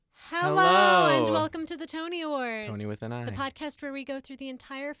Tony Awards. Tony with an I. The podcast where we go through the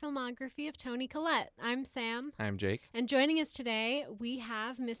entire filmography of Toni Collette. I'm Sam. I'm Jake. And joining us today, we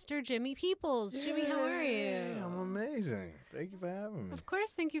have Mr. Jimmy Peoples. Jimmy, how are you? I'm amazing. Thank you for having me. Of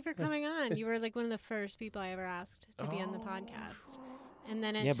course, thank you for coming on. You were like one of the first people I ever asked to be on the podcast. And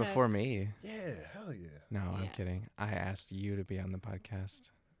then it took... before me. Yeah, hell yeah. No, I'm Yeah. kidding. I asked you to be on the podcast.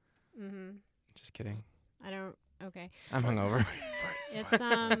 Mm-hmm. Just kidding. I don't... Okay. I'm hungover.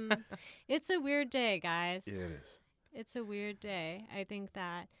 It's a weird day, guys. Yeah, it is. It's a weird day. I think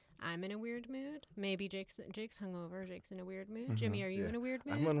that I'm in a weird mood. Maybe Jake's hungover. Jake's in a weird mood. Mhm. Jimmy, are you Yeah. in a weird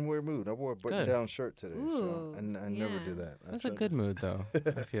mood? I'm in a weird mood. I wore a button-down shirt today, so Ooh, I never yeah. do that. That's a good mood, though.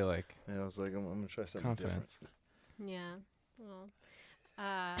 I feel like. Yeah, I was like, I'm going to try something Confidence. Yeah. Well.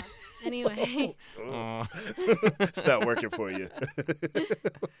 Anyway, Aw. different. It's not working for you.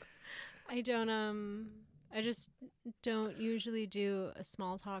 I just don't usually do a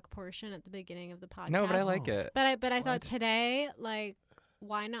small talk portion at the beginning of the podcast. No, but I like it. But I thought What? today, like,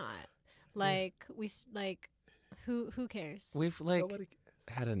 why not? Like, who cares? We've like Nobody,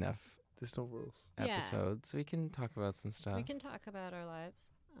 had enough there's no rules. Yeah. episodes. We can talk about some stuff. We can talk about our lives.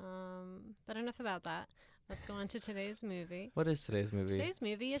 But enough about that. Let's go on to today's movie. What is today's movie? Today's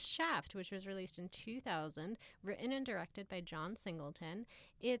movie is Shaft, which was released in 2000, written and directed by John Singleton.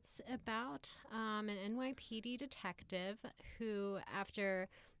 It's about an NYPD detective who, after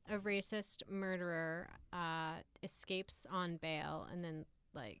a racist murderer escapes on bail, and then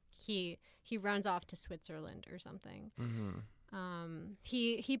like he runs off to Switzerland or something. Mm-hmm.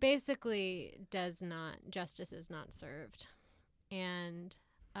 He basically justice is not served, and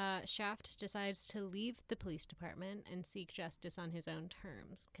Shaft decides to leave the police department and seek justice on his own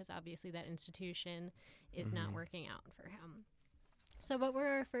terms, because obviously that institution is not Mhm. working out for him. So what were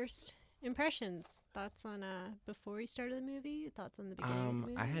our first impressions? Thoughts on before we started the movie? Thoughts on the beginning of the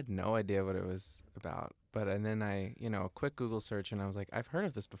movie? I had no idea what it was about, and then I, a quick Google search, and I was like, I've heard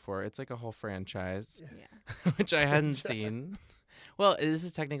of this before. It's like a whole franchise, Yeah. which I hadn't seen. Well, this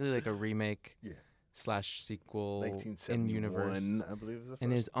is technically like a remake Yeah. / sequel in 1971, universe. I believe is the first.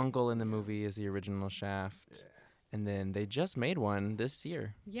 And his uncle in the movie is the original Shaft. Yeah. And then they just made one this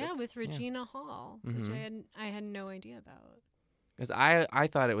year. Yeah, with Regina Hall, which Mhm. I had no idea about. Because I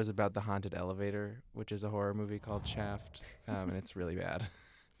thought it was about the haunted elevator, which is a horror movie called Shaft, and it's really bad.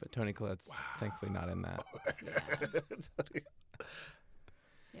 But Toni Collette's thankfully not in that.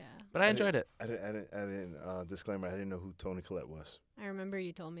 Yeah. But I enjoyed it. I didn't disclaimer, I didn't know who Toni Collette was. I remember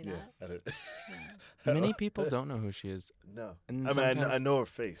you told me Yeah, that. I didn't. Yeah. Many people don't know who she is. No. And I mean, I sometimes- know her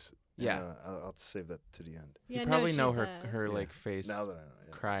face. and, Yeah. I'll save that to the end. Yeah, You no, probably know she's her Yeah. like face Now that I know.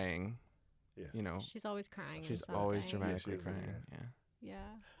 Yeah. crying. Yeah. She's always crying. in She's always something. dramatically she is, crying. Yeah.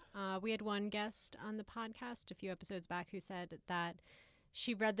 Yeah. We had one guest on the podcast a few episodes back who said that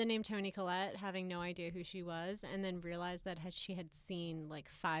she read the name Toni Collette, having no idea who she was, and then realized that she had seen like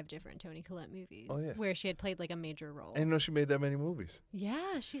 5 different Toni Collette movies yeah. where she had played like a major role. I didn't know she made that many movies.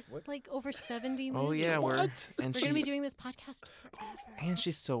 Yeah, she's What? like over 70 movies. Oh yeah, What? we're We're going to be doing this podcast forever. and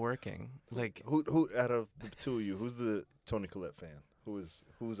she's still working. Like Who out of the two of you, who's the Toni Collette fan?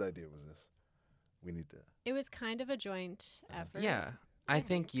 Whose idea was this? We need to. It was kind of a joint effort. yeah, I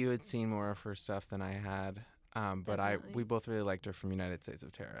think you had seen more of her stuff than I had. But Definitely. we both really liked her from United States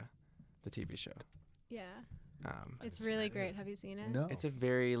of Terra, the TV show. Yeah. It's seen really that great. yet. Have you seen it? No. It's a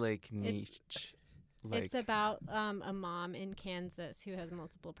very like niche. It's about a mom in Kansas who has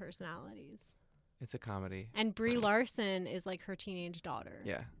multiple personalities. It's a comedy. And Brie Larson is like her teenage daughter.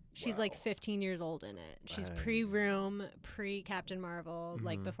 Yeah. She's like 15 years old in it. She's Right. pre-Room, pre-Captain Marvel,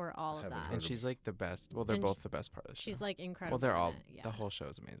 like Mhm. before all of Haven't that. heard And she's like the best. Well, they're And both the best part of the show. She's like incredible. well, they're all. in it. Yeah. The whole show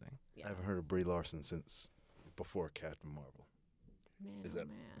is amazing. Yeah. I haven't heard of Brie Larson since before Captain Marvel. Man, Is oh that-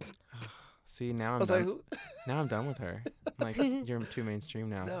 man. See, now I I'm was done. like, who? Now I'm done with her. I'm like, you're too mainstream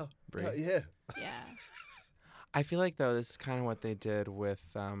now, No. Brie. Yeah. Yeah. I feel like though this is kind of what they did with.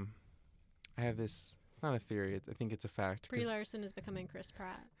 I have this. It's not a theory. I think it's a fact. Brie 'cause- Larson is becoming Chris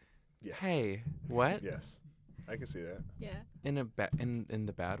Pratt. Yes. Hey, what? Yes. I can see that. Yeah. In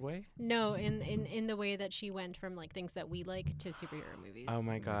the bad way? No, in the way that she went from like things that we like to superhero movies. Oh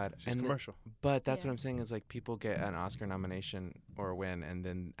my God! She's And commercial. but that's Yeah. what I'm saying is like people get an Oscar nomination or a win, and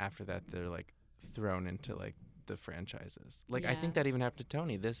then after that they're like thrown into like the franchises. Like I think Yeah. that even happened to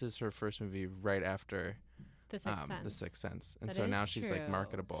Toni. This is her first movie right after The Sixth Sense. The Sixth Sense, and That so now is she's like true.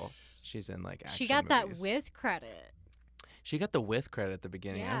 marketable. She's in like action She got that movies. with credit. She got the with credit at the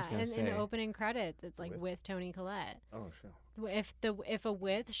beginning. I Yeah, was gonna and say. in the opening credits, it's like With? with Toni Collette. Oh, sure. If a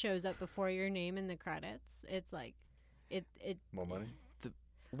with shows up before your name in the credits, it's like it More money?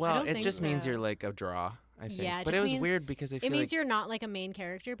 Well, don't it think just means so. you're like a draw. I think. Yeah, it but just it was means- weird because I It feel means like you're not like a main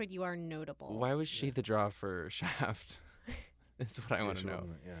character, but you are notable. why was she the draw for Shaft? Is what I want She to know.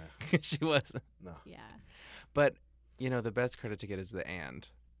 wasn't- Yeah. She wasn't. No. Yeah. But the best credit to get is the and.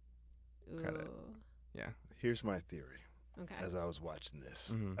 Credit. Ooh. Here's my theory. Okay. As I was watching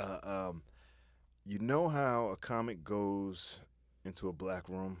this, Mhm. you know how a comic goes into a black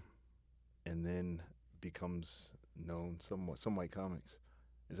room and then becomes known somewhat. Some white comics.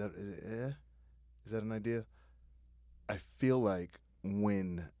 Is that an idea? I feel like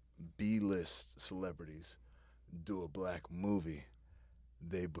when B-list celebrities do a black movie,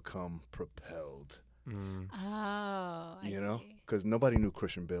 they become propelled. Mm. Oh, I You know, see. because nobody knew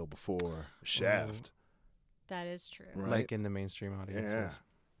Christian Bale before Shaft, That is true. right? Like in the mainstream audiences. Yeah.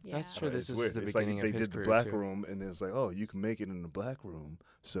 Yeah. That's true. This It's is weird. the It's beginning like of they his did career the black too. room, and it was like, oh, you can make it in the black room.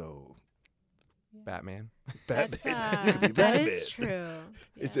 So Batman. That's, Batman. You can be that Batman. is true.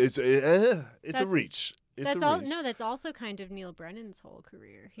 It's Yeah. a That's- reach. It's That's a all. reach. No, that's also kind of Neil Brennan's whole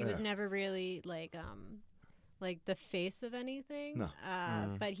career. He was Yeah. never really like the face of anything. No.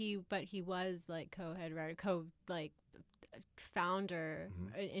 Mm. But he was like co-head writer, founder,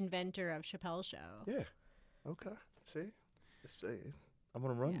 inventor of Chappelle Show. Yeah. Okay. See, I'm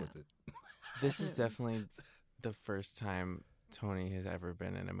gonna run Yeah. with it. This is definitely the first time Tony has ever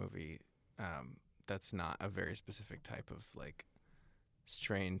been in a movie that's not a very specific type of like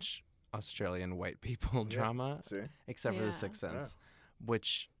strange Australian white people Yeah. drama, See, except for Yeah. The Sixth Yeah. Sense,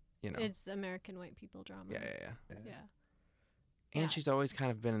 which It's American white people drama. yeah. Yeah. And Yeah. she's always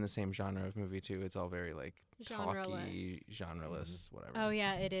kind of been in the same genre of movie too. It's all very like talky, Genreless. genreless, whatever. Oh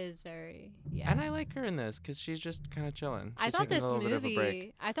yeah, it is very yeah. And I like her in this because she's just kind of chilling. I She's thought taking this a little bit of a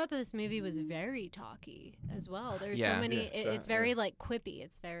break. movie was very talky as well. There's Yeah. so many. Yeah, It's yeah. very like quippy.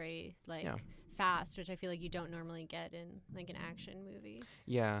 It's very like Yeah. fast, which I feel like you don't normally get in like an action movie.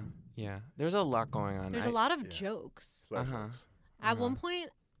 Yeah. There's a lot going on. There's a lot of yeah. jokes. Black Uh-huh. folks. At one Uh-huh. point,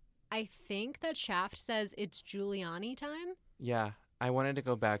 I think that Shaft says it's Giuliani time. Yeah. I wanted to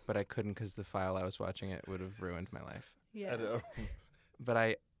go back, but I couldn't because the file I was watching it would have ruined my life. I know.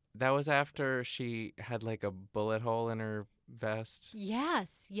 But that was after she had like a bullet hole in her vest.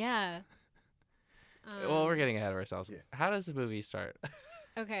 Yes. Yeah. Well, we're getting ahead of ourselves. Yeah. How does the movie start?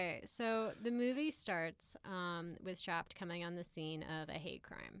 Okay, so the movie starts with Shaft coming on the scene of a hate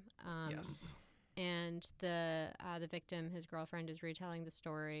crime. Yes. And the victim, his girlfriend, is retelling the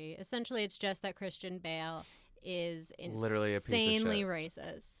story. Essentially, it's just that Christian Bale is Literally a piece of insanely shit.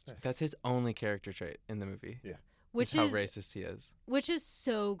 racist, That's his only character trait in the movie. which how is racist he is. which is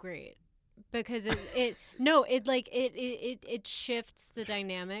so great because it shifts the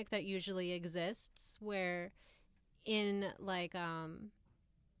dynamic that usually exists where in like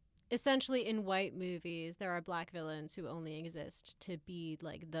essentially in white movies there are black villains who only exist to be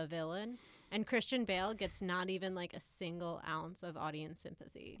like the villain, and Christian Bale gets not even like a single ounce of audience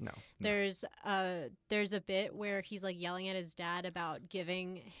sympathy. No. There's a bit where he's like yelling at his dad about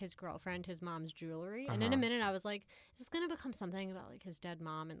giving his girlfriend his mom's jewelry, and in a Uh-huh. minute I was like, is this gonna become something about like his dead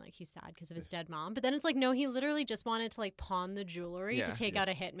mom and like he's sad because of his dead mom? But then it's like, no, he literally just wanted to like pawn the jewelry Yeah. to take out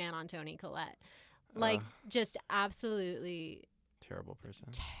a hitman on Tony Collette. Like just absolutely Terrible person.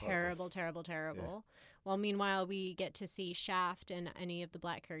 terrible. Well, meanwhile, we get to see Shaft and any of the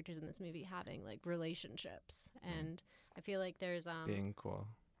black characters in this movie having like relationships, and I feel like there's Being cool.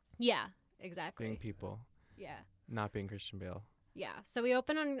 yeah, exactly, Being people. yeah. Not being Christian Bale. Yeah. So we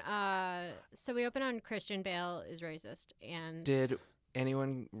open on Christian Bale is racist, and Did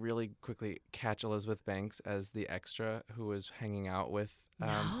anyone really quickly catch Elizabeth Banks as the extra who was hanging out with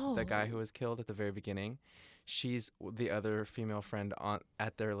the guy who No. was killed at the very beginning? She's the other female friend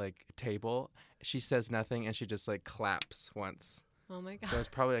at their like table. She says nothing and she just like claps once. oh my god, So it's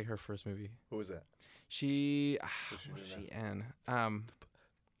probably like her first movie. Who was that? She What's she what is doing she in?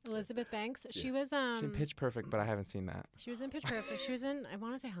 Elizabeth Banks. Yeah. She was She's in Pitch Perfect, but I haven't seen that. she was in Pitch Perfect. She was in I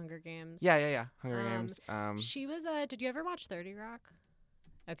want to say Hunger Games. Yeah. Hunger Um, Games. She was did you ever watch 30 Rock?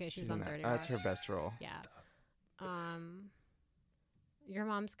 Okay, she she's was in on that. 30 That's Rock. her best role. Yeah. Your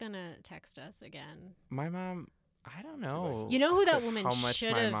mom's gonna text us again. My mom, I don't know. You know who that woman how much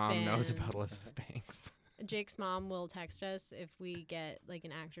should my have mom been? knows about Elizabeth Banks. Jake's mom will text us if we get like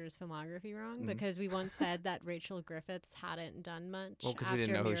an actor's filmography wrong Mhm. because we once said that Rachel Griffiths hadn't done much Well, 'cause after we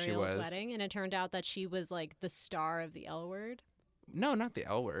didn't know who she Muriel's was. wedding, and it turned out that she was like the star of the L Word. No, not the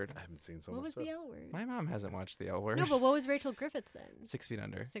L Word. I haven't seen so What much was stuff. the L Word? My mom hasn't watched the L Word. No, but what was Rachel Griffiths in? 6 Feet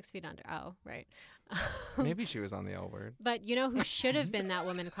Under. 6 Feet Under. Oh, right. Maybe she was on the L Word. But you know who should have been that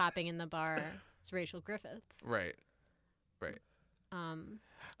woman clapping in the bar? It's Rachel Griffiths. Right. Um.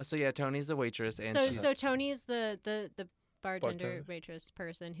 So yeah, Tony's the waitress, and So she's so Tony's the bartender, Bartender. waitress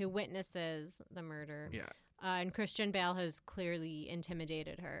person who witnesses the murder. Yeah. And Christian Bale has clearly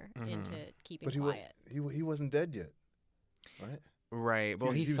intimidated her into keeping But quiet. he wasn't dead yet, right? Right.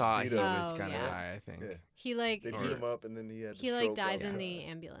 Well, He he was thought beat he up. was Oh, gonna yeah. die, I think. Yeah. He like They Or- beat him up, and then he had. he the like stroke dies in outside. the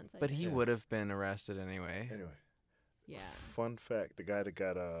ambulance. I But think. he Yeah. would have been arrested anyway. Anyway, Yeah. fun fact: the guy that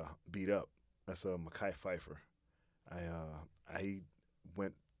got beat up, that's Mekhi Phifer. I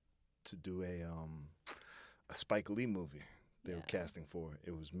went to do a Spike Lee movie they were Yeah. casting for.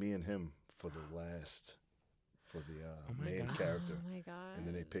 It was me and him for the Oh my main God. character, Oh my god. and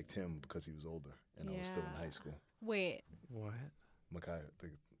then they picked him because he was older, and I was still in Yeah. high school. Wait, What? Mekhi,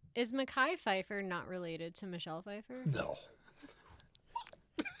 is Mekhi Phifer not related to Michelle Pfeiffer? no,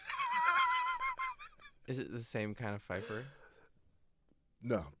 Is it the same kind of Pfeiffer?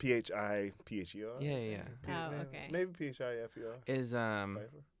 no, Phipher. Yeah. Oh, okay. Maybe Phifer. Is Pfeiffer.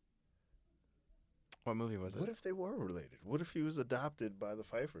 what movie was it? What if they were related? What if he was adopted by the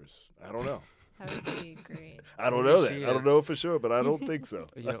Pfeiffers? I don't know. That would be great. I don't Maybe know that. she I don't is. know for sure, but I don't think so.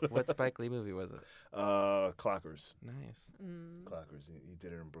 What Spike Lee movie was it? Clockers. Nice. Clockers. He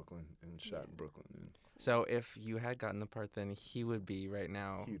did it in Brooklyn and shot in Brooklyn. And So if you had gotten the part, then he would be right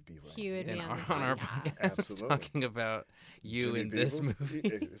now he'd be right. He would be in on our the podcast podcast. Absolutely. talking about you Jimmy in this Peebles? movie.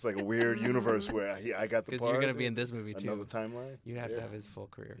 It's like a weird universe where I got the Because part. you're going to be in this movie another too. timeline. You'd have yeah. to have his full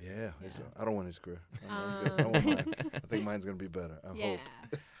career. Yeah, Yeah. I don't want his career. I want mine. I think mine's gonna be better. I Yeah,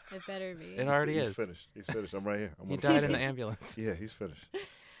 hope. it better be. It already He's is. finished. He's finished. I'm right here. I'm He on died in the fence. ambulance. Yeah, he's finished.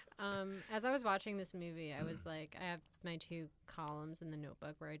 As I was watching this movie, I was like, I have my 2 columns in the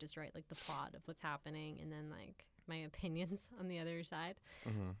notebook where I just write like the plot of what's happening and then like my opinions on the other side.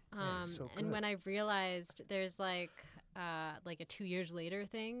 Mm-hmm. so And good. when I realized there's like a 2 years later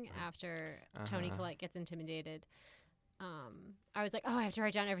thing after Tony Uh-huh. Collette gets intimidated, I was like, oh, I have to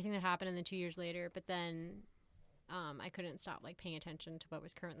write down everything that happened, and then 2 years later, but then I couldn't stop like paying attention to what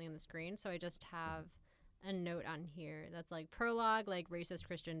was currently on the screen, so I just have a note on here that's like prologue, like racist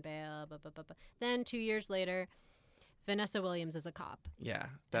Christian Bale, blah, blah, blah, blah. Then 2 years later, Vanessa Williams is a cop. Yeah,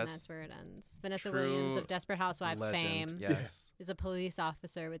 And that's where it ends. Vanessa true Williams of Desperate Housewives legend. fame Yes. is a police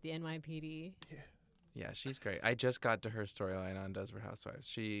officer with the NYPD. Yeah, she's great. I just got to her storyline on Desperate Housewives.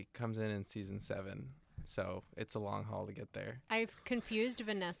 She comes in season 7, so it's a long haul to get there. I've confused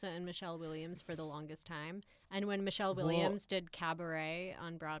Vanessa and Michelle Williams for the longest time. And when Michelle Well- Williams did Cabaret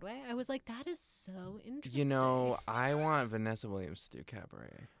on Broadway, I was like, that is so interesting. You know, I want Vanessa Williams to do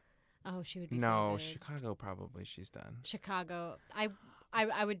Cabaret. Oh, she would be No, so good. Chicago probably she's done. Chicago.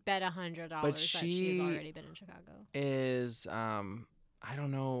 I would bet $100 that she's she- already been in Chicago. Is I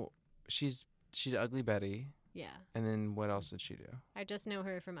don't know. She did Ugly Betty, Yeah. and then what else did she do? I just know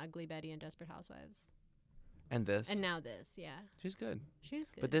her from Ugly Betty and Desperate Housewives. And this. And now this, yeah. She's good. She's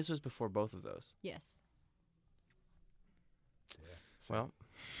good. But this was before both of those. Yes. Well,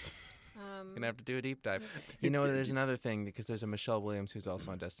 Um, gonna have to do a deep dive. You know, there's another thing because there's a Michelle Williams who's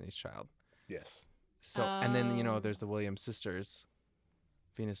also on Destiny's Child. Yes. So and then Oh. there's the Williams sisters,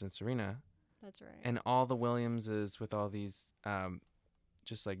 Venus and Serena, that's right. and all the Williamses with all these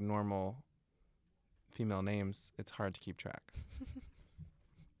just like normal female names. It's hard to keep track.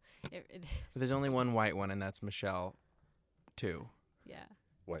 It But there's only one white one, and that's Michelle, too. yeah.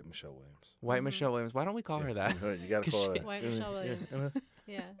 White Michelle Williams. White Mhm. Michelle Williams. Why don't we call her that? You gotta 'Cause call her she- that. White You mean- Michelle yeah, Williams. uh,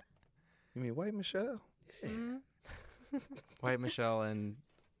 Yeah. You mean White Michelle? hmm White Michelle and.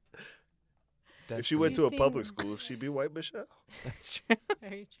 If she went to a You public seem- school, she'd be White Michelle. That's true.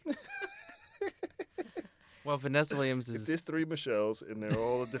 Very true. Well, Vanessa Williams If is. there's 3 Michelles and they're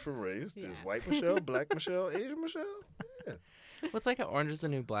all a different race, there's Yeah. White Michelle, Black Michelle, Asian Michelle. Well, it's like at Orange is the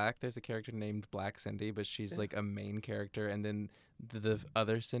New Black. There's a character named Black Cindy, but she's like a main character, and then the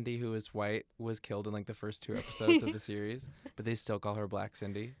other Cindy, who is white, was killed in like the first 2 episodes of the series, but they still call her Black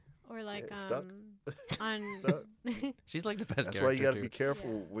Cindy. Or like Yeah, stuck. on Stuck. She's like the best That's character why you got to too. be careful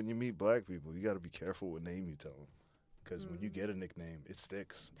Yeah. when you meet black people. You got to be careful what name you tell them. Because when you Mm. get a nickname, it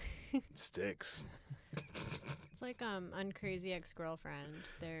sticks. It sticks. It's like on Crazy Ex-Girlfriend.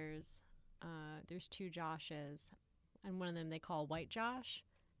 There's 2 Joshes, and one of them they call White Josh,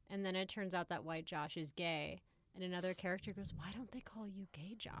 and then it turns out that White Josh is gay, and another character goes, "Why don't they call you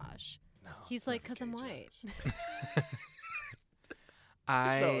Gay Josh?" No, He's it's like, never "'Cause I'm gay, white." Josh. No,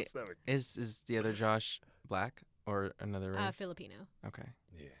 I it's never. is the other Josh black or another race? Filipino. Okay.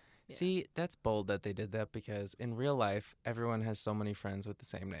 Yeah. Yeah. See, that's bold that they did that because in real life, everyone has so many friends with the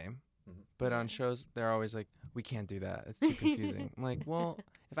same name. Mhm. But on Yeah. shows, they're always like, we can't do that. It's too confusing. I'm like, well,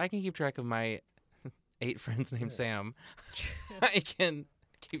 if I can keep track of my 8 friends named Yeah. Sam, I can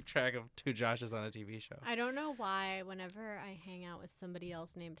keep track of two Joshes on a TV show. I don't know why whenever I hang out with somebody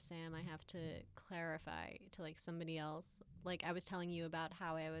else named Sam, I have to clarify to like somebody else. Like I was telling you about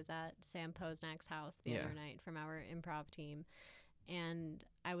how I was at Sam Posnak's house the other night from our improv team. And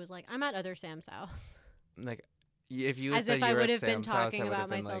I was like, I'm at other Sam's house. Like, if you had As said if I you were would at have been Sam's house, talking I would about have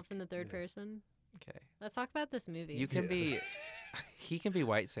been myself like, in the third person. okay. Let's talk about this movie. You can be, he can be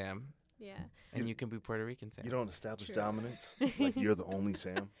white Sam, yeah. and you can be Puerto Rican Sam. You don't establish True. dominance. Like you're the only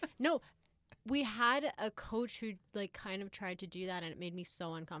Sam. No, we had a coach who like kind of tried to do that, and it made me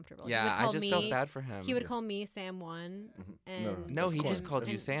so uncomfortable. He Yeah, would I call just me, felt bad for him. He would call me Sam 1, and No, That's he just corny. called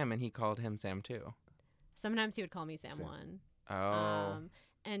you And- Sam, and he called him Sam too. sometimes he would call me Sam Sam. 1. Oh,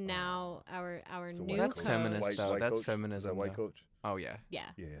 And now our So new that's coach, feminist, though. That's coach? Is feminism, that white though. coach? oh yeah, Yeah.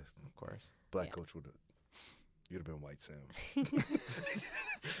 Yes. of course. Black Yeah. coach would have. You'd have been white Sam.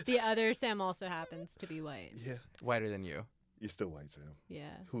 The other Sam also happens to be white. Yeah. Whiter than you. You're still white Sam. Yeah.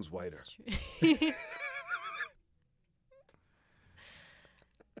 Who's whiter? That's true.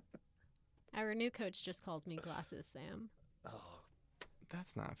 Our new coach just calls me Glasses Sam. Oh,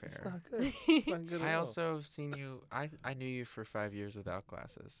 That's not it's fair. not good. It's not good at I all. also have seen you. I knew you for 5 years without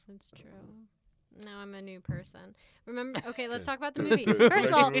glasses. That's true. Now I'm a new person. Remember? Okay, let's Yeah. talk about the Do- movie. do- First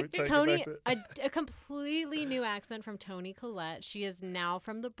of do- all, do- try to get Tony, back a completely new accent from Toni Collette. She is now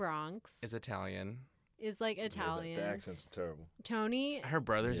from the Bronx. Is Italian. Is like Yeah, Italian. The accents are terrible. Tony, Her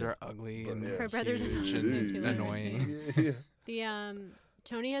brothers Yeah. are ugly But and yeah. Her brothers are huge the and funniest people I've ever annoying. Yeah. the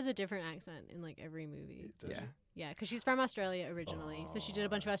Tony has a different accent in like every movie. Does Yeah. it? Yeah, because she's from Australia originally, so she did a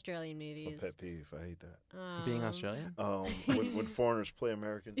bunch of Oh, Australian It's my movies. pet peeve. I hate that. Being Australian. When foreigners play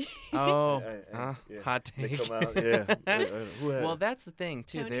Americans, Oh, yeah. hot they take. come out. Yeah. Who had Well, it? that's the thing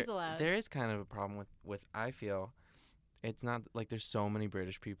too. Tony's allowed. There is kind of a problem with I feel, it's not like there's so many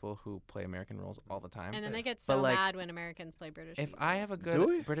British people who play American roles all the time. And then they get so like, mad when Americans play British. if people. I have a Do good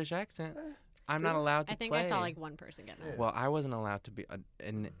we? British accent, Eh, I'm do not we? allowed to I think play. I saw like one person get mad. Yeah. Well, I wasn't allowed to be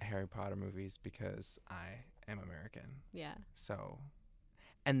in Harry Potter movies because I am American. Yeah. So,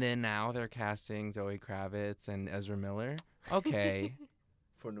 and then now they're casting Zoe Kravitz and Ezra Miller. Okay,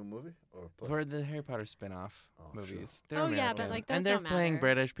 For a new movie or play? for the Harry Potter spin-off Oh, sure. movies. They're Oh, yeah, American. but, like, those and they're don't playing matter.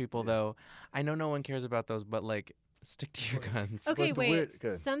 British people Yeah. though. I know no one cares about those, but like, stick to your Well, guns. Okay, But the wait. weird- go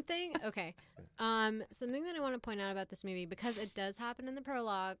ahead. Something. Okay. Something that I want to point out about this movie, because it does happen in the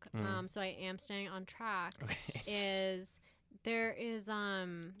prologue. Mm. So I am staying on track. Okay. Is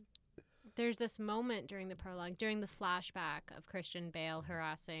there's this moment during the prologue, during the flashback of Christian Bale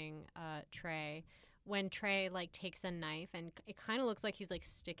harassing Trey, when Trey like takes a knife and it kind of looks like he's like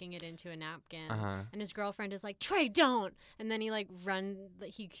sticking it into a napkin. Uh-huh. And his girlfriend is like, Trey, don't. And then he like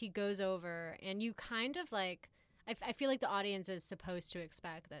he goes over, and you kind of like, I feel like the audience is supposed to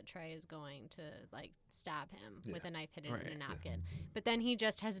expect that Trey is going to like stab him with Yeah. a knife hidden Right. in a Yeah. napkin. But then he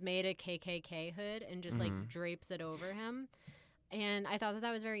just has made a KKK hood and just Mhm. like drapes it over him. And I thought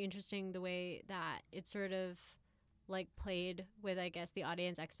that was very interesting, the way that it sort of like played with, I guess, the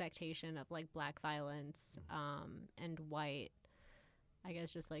audience expectation of like black violence and white, I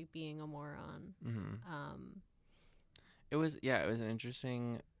guess, just like being a moron. Mm-hmm. It was an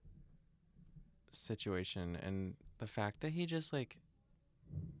interesting situation, and the fact that he just like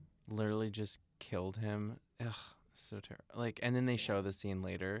literally just killed him, ugh, so terrible. Like, and then they show the scene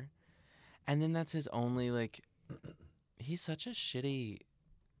later, and then that's his only like. He's such a shitty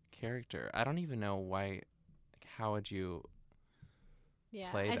character. I don't even know why. Like, how would you Yeah,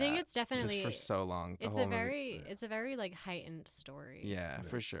 play I think that it's definitely just for so long? The it's whole a movie? very it's a very like heightened story. Yeah,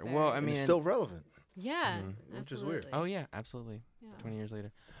 for It's sure. Well, I very- And mean, it's still relevant. Yeah, Mhm. Which is weird. absolutely. oh yeah, absolutely. Yeah. 20 years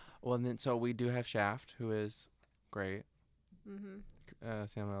later. Well, and then so we do have Shaft, who is great. Mhm.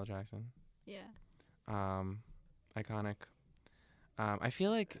 Samuel L. Jackson, Yeah. iconic. I feel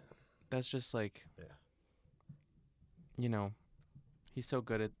like that's just like, Yeah. you know, he's so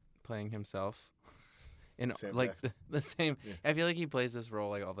good at playing himself. In Sam like Jackson. the same, Yeah. I feel like he plays this role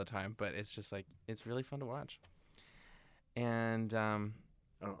like all the time, but it's just like it's really fun to watch. And I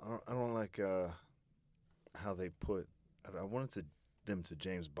don't like how they put. I wanted them to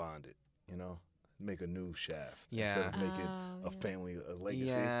James Bond it. You know, make a new Shaft. Instead Yeah. of make it Oh, a yeah. family, a legacy.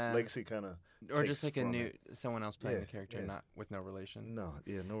 Yeah. Legacy kind of. or just like a from new it. someone else playing Yeah, the character, yeah. not with no relation. No, no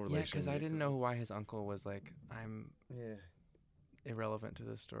Yeah, relation. because I didn't know why his uncle was like, I'm Yeah, irrelevant to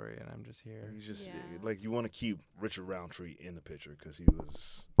this story, and I'm just here. he's just Yeah. like, you want to keep Richard Roundtree in the picture because he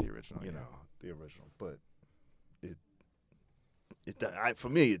was, The original, you yeah. know, the original. But for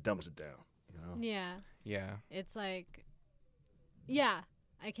me, it dumps it down. You know. Yeah. Yeah. It's like, yeah,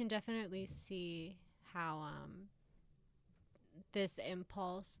 I can definitely see how this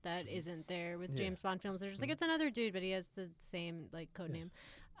impulse that isn't there with Yeah. James Bond films. They're just like, it's another dude, but he has the same like code name.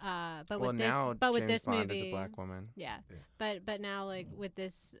 But well, with this, now but with James this Bond movie, is a black woman. yeah. Yeah. But now like with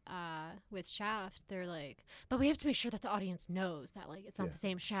this with Shaft, they're like, but we have to make sure that the audience knows that like it's not Yeah. the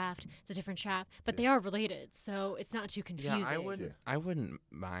same Shaft, it's a different Shaft, but they are related, so it's not too confusing. Yeah, I wouldn't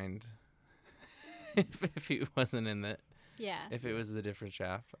mind if he wasn't in it. Yeah. If it was the different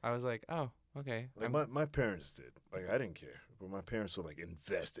Shaft, I was like, oh, okay. Like my parents did. Like I didn't care, but my parents were like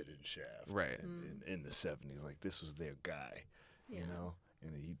invested in Shaft. Right. In the 70s, like this was their guy. Yeah. You know,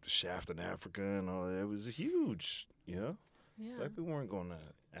 and he Shaft in Africa and all that. It was huge. You know, Yeah. black people weren't going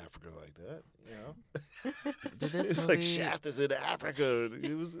to Africa like that. You know, Did this it's movie? like Shaft is in Africa.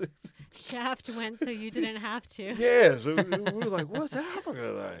 It was. Shaft went so you didn't have to. Yeah, so we were like, "What's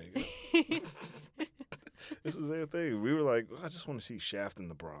Africa like?" This was their thing. We were like, "I just want to see Shaft in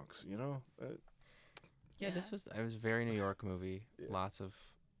the Bronx," you know. Yeah, it was a very New York movie. Yeah. Lots of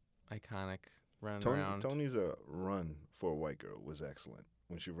iconic running around. Tony's run for a white girl was excellent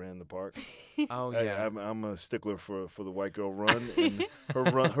when she ran the park. Oh Hey, yeah. I'm a stickler for the white girl run. And her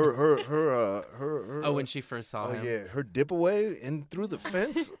run, her. Oh, when she first saw Oh him. yeah, her dip away and through the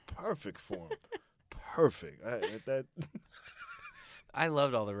fence, perfect form, perfect. I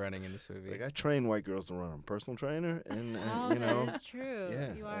loved all the running in this movie. I train white girls to run. I'm a personal trainer, and Oh, you know, that is true.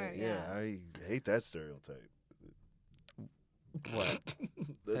 yeah, You are. I hate that stereotype. What?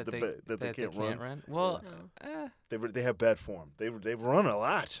 that they can't run. Well, Oh. They have bad form. They run a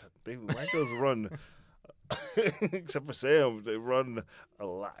lot. White girls run, except for Sam. They run a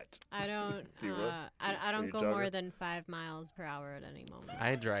lot. I don't. Do you run? I Are don't you go a more jogger? than 5 miles per hour at any moment.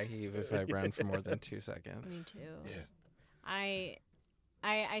 I dry heave if I run for more than 2 seconds. Me too. Yeah.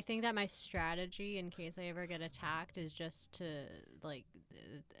 I think that my strategy in case I ever get attacked is just to like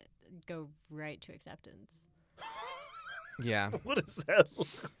go right to acceptance. Yeah. What is that?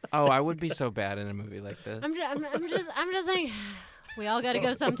 Oh, I would be so bad in a movie like this. I'm just saying, we all got to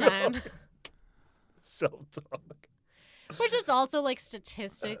go sometime. Self-talk. Which it's also like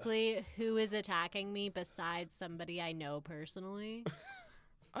statistically, who is attacking me besides somebody I know personally?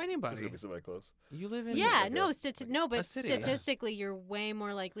 Is Anybody. it gonna be somebody close? You live in. Yeah, like no, a- but city. statistically, you're way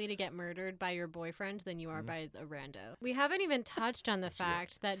more likely to get murdered by your boyfriend than you are by a rando. We haven't even touched on the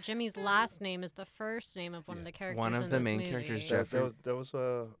fact that Jimmy's last name is the first name of one of the characters. One of in the this main movie. characters, That was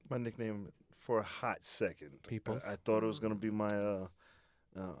my nickname for a hot second. Peoples? I thought it was gonna be my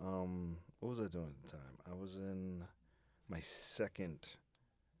what was I doing at the time? I was in my second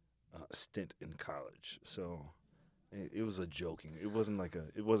stint in college, so it was a joking. It wasn't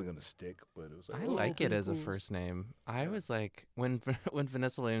gonna stick, but it was like I like it as a first name. I was like, when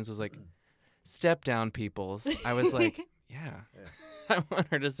Vanessa Williams was like, "Step down, Peoples," I was like, yeah. I want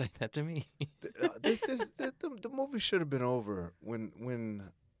her to say that to me. The movie should have been over when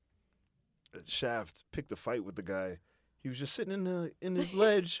Shaft picked a fight with the guy. He was just sitting in his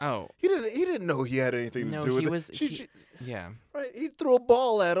ledge. Oh, He didn't know he had anything no, to do with he it. was. Yeah. Right, he threw a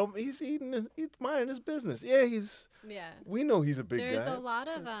ball at him. He's minding his business. Yeah, Yeah. we know he's a big There's guy. a lot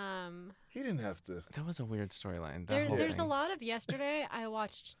of He didn't have to. That was a weird storyline. there's a lot of yesterday I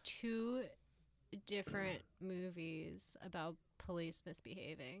watched 2 different movies about police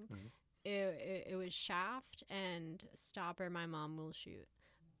misbehaving. Mhm. It was Shaft and Stop or My Mom Will Shoot.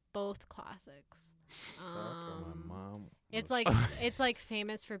 Both classics. Stop or my mom. It's will like shoot. it's like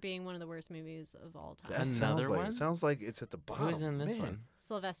famous for being one of the worst movies of all time. That Another sounds like, one? It sounds like it's at the bottom. Who's in this Man. one?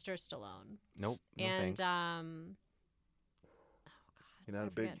 Sylvester Stallone. Nope. No And thanks. You're not I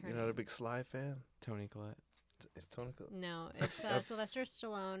a big forget her you're not a name. big Sly fan. Tony Collette. It's Tony. No, it's Sylvester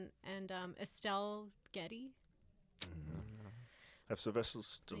Stallone and Estelle Getty. Mm-hmm. Have Sylvester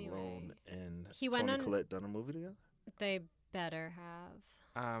Stallone Anyway, and he went Toni on- Collette done a movie together? They better have.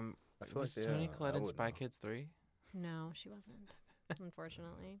 I feel Was like Tony I Collette in wouldn't Spy know. Kids 3? No, she wasn't.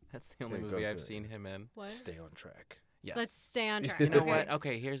 Unfortunately. That's the only Yeah, movie go I've good. seen him in. What? Stay on track. Yes. Let's stay on track. You know Okay. what?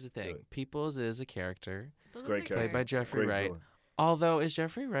 Okay, here's the thing. it. Peoples is a character Those great are character. played by great. Jeffrey Great Wright. villain. Although, is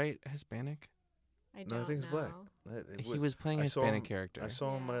Jeffrey Wright Hispanic? I No, don't I think know. he's black. He was playing a I saw Hispanic him- character. I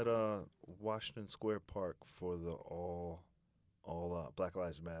saw him Yeah. at Washington Square Park for the all Black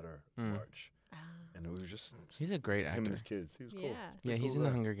Lives Matter Mm. march, Ah, and we were just He's a great him and actor. his kids. He was cool. yeah. Yeah, Pretty he's cool in the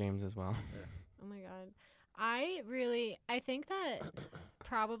guy. Hunger Games as well. Oh my god. I think that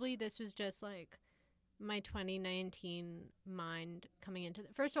probably this was just like my 2019 mind coming into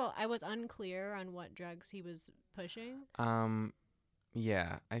first of all, I was unclear on what drugs he was pushing.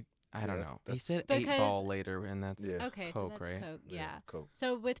 Yeah, I don't Yeah, know. He that's- said Because- 8-ball later, and that's Yeah. Okay, so Coke, that's right? Coke. Yeah. Coke.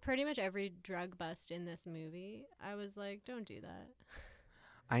 So with pretty much every drug bust in this movie, I was like, don't do that.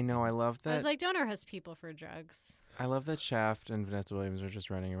 I know. I love I was that. like, don't arrest people for drugs. I love that Shaft and Vanessa Williams are just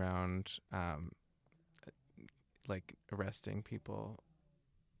running around, like arresting people.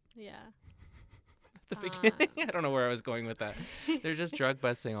 Yeah. At the beginning, I don't know where I was going with that. They're just drug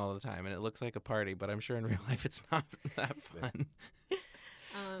busting all the time, and it looks like a party. But I'm sure in real life it's not that fun.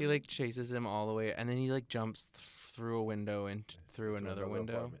 He like chases him all the way, and then he like jumps through a window and through Into another another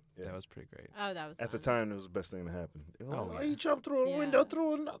window. apartment, yeah. That was pretty great. Oh, that was At the fun. time, it was the best thing to happen. Oh, yeah. He jumped through a Yeah. window,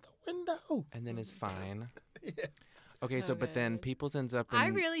 through another window. And then it's fine. Yeah. Okay, so but then good. Peoples ends up in. I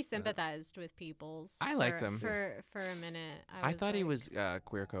really sympathized with Peoples. I liked him. for a minute. I thought he like, was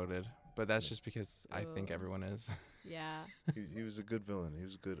queer coded, but that's just because I think Oh. everyone is. Yeah, He was a good villain. He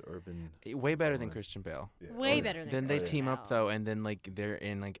was a good urban. Way better than villain. Christian Bale. Yeah. way Oh, yeah. better than. Then they Christian team up Bale. though, and then like they're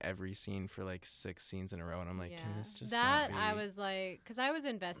in like every scene for like 6 scenes in a row, and I'm like, can this just that not be? I was like, because I was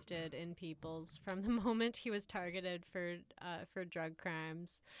invested in Peoples from the moment he was targeted for drug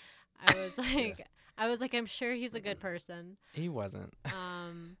crimes. I was like, I'm sure he's a good person. He wasn't.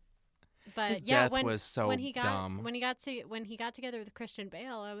 But His yeah, death when was so when he got dumb. when he got together with Christian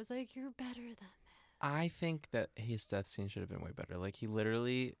Bale, I was like, you're better than. I think that his death scene should have been way better. Like he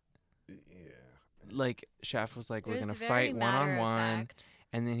literally, Yeah. like Shaft was like, It we're was gonna very fight one on one, matter-of-fact.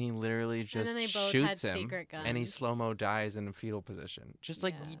 and then he literally And just then they both shoots had him, secret guns. and he slow mo dies in a fetal position. Just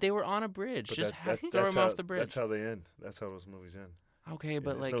like Yeah. they were on a bridge, But just that's throw him how, off the bridge. That's how they end. That's how those movies end. Okay,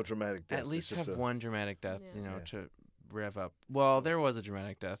 but It's like no dramatic death. at least it's just have one dramatic death, Yeah. you know, Yeah. to rev up. Well, there was a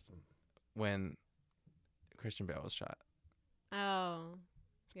dramatic death when Christian Bale was shot, Oh.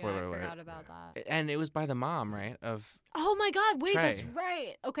 Spoiler yeah, I alert. forgot about that. and it was by the mom, right? Of Oh my God! Wait, that's Trey.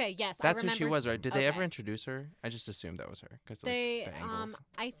 right. Okay, yes, I that's who remember. she was, right? Did they ever Okay. introduce her? I just assumed that was her because They, the angles.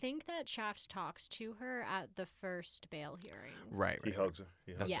 I think that Shaft talks to her at the first bail hearing. Right, He right. hugs her.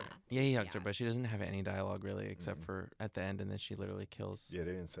 He hugs Yeah. her. Yeah, he hugs her, Yeah. but she doesn't have any dialogue really, except for at the end, and then she literally kills. Yeah,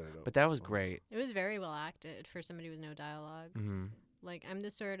 they didn't set it up. But that was great. It was very well acted for somebody with no dialogue. Hmm. Like, I'm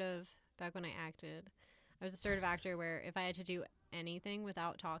the sort of, back when I acted, I was the sort of actor where if I had to do anything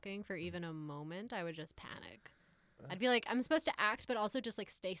without talking for even a moment, I would just panic. I'd be like, I'm supposed to act, but also just like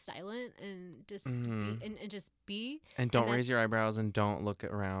stay silent and just Mhm. be, and just be. And don't then- raise your eyebrows and don't look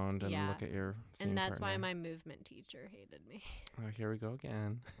around and Yeah. look at your. Scene And that's why partner. my movement teacher hated me. Oh, here we go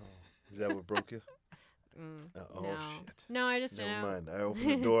again. Is that what broke you? No. No. Shit. No, I just Never know. mind. I opened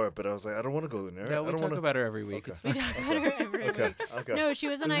the door, but I was like, I don't want to go in there. Yeah, I we don't talk want to. about her every week. Okay. It's We fine. talk about her every Okay. week. Okay. No, she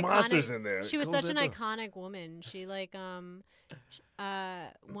was an There's iconic. monsters in there. She was Close such an that door. iconic woman. She like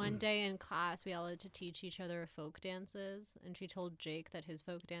one day in class we all had to teach each other folk dances, and she told Jake that his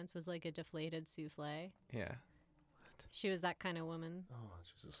folk dance was like a deflated souffle. Yeah. She was that kind of woman. Oh,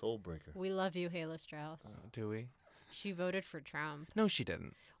 she's a soul breaker. We love you, Hala Strauss. Do we? She voted for Trump. No, she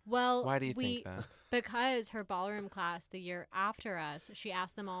didn't. Well, Why do you think that? Because her ballroom class the year after us, she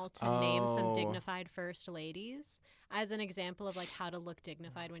asked them all to name some Oh. dignified first ladies as an example of like how to look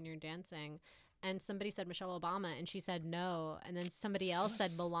dignified when you're dancing. And somebody said Michelle Obama, and she said no. And then somebody else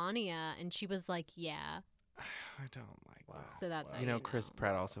said Melania, and she was like, yeah. I don't like Wow. that. So that's how You know, Chris know.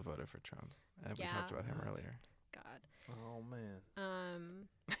 Pratt also voted for Trump. We Yeah. talked about him earlier. God. Oh man.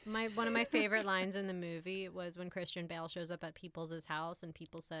 One of my favorite lines in the movie was when Christian Bale shows up at Peoples' house, and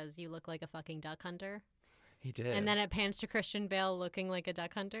People says, "You look like a fucking duck hunter." He did. And then it pans to Christian Bale looking like a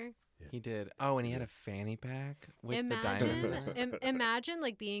duck hunter. he did. Oh, and he had a fanny pack with the diamonds Imagine, in it. imagine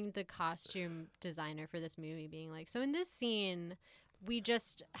like being the costume designer for this movie, being like, so in this scene, we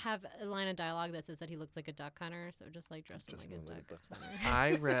just have a line of dialogue that says that he looks like a duck hunter, so just like dress him Just like a look like duck a duck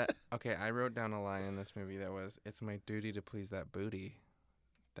hunter. I wrote down a line in this movie that was, "It's my duty to please that booty."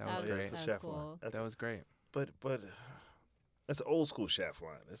 That was yeah, great. it's a That was Shaft cool. line. That was great. But that's an old school Shaft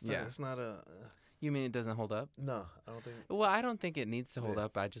line. It's not. Yeah. It's not a. You mean it doesn't hold up? No, I don't think. Well, I don't think it needs to hold Yeah.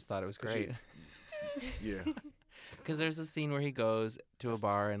 up. I just thought it was 'Cause great. Yeah. Because there's a scene where he goes to a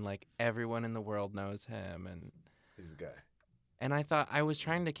bar and like everyone in the world knows him, He's the guy. and I thought I was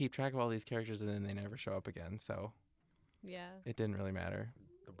trying to keep track of all these characters, and then they never show up again, so Yeah. it didn't really matter.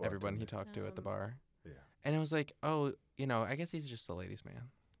 The Everyone he bartender. talked to at the Um, bar, Yeah. and it was like, oh, I guess he's just a ladies' man.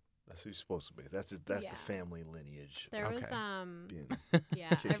 That's who you're supposed to be. That's the Yeah. family lineage. There was Okay. Being yeah,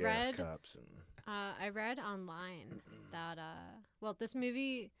 I kick-ass read cops and. I read online that well, this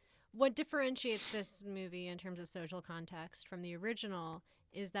movie, what differentiates this movie in terms of social context from the original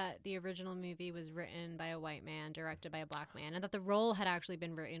is that the original movie was written by a white man, directed by a black man, and that the role had actually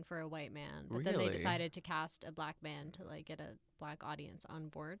been written for a white man, but then they Really? decided to cast a black man to like get a black audience on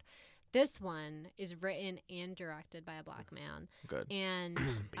board. This one is written and directed by a black man, Good. and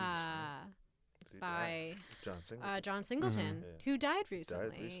man. by John Singleton. John Singleton, Yeah. who died recently.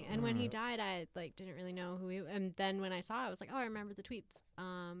 recently. And when he Mhm. died, I didn't really know who he. And then when I saw it, I was like, oh, I remember the tweets.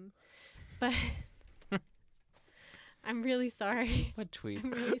 But I'm really sorry. What tweet?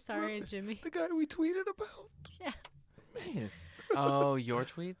 I'm really sorry, Jimmy. The guy we tweeted about. Yeah. Man. Oh, your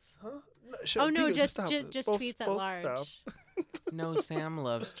tweets? Huh? No, Oh no, Peter, just stop. just Both- tweets at both large. stop. No, Sam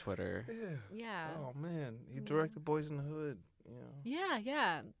loves Twitter. Yeah. Yeah. Oh man, he Yeah. directed Boys in the Hood. You know. Yeah,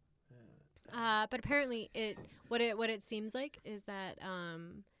 yeah. But apparently, what it seems like is that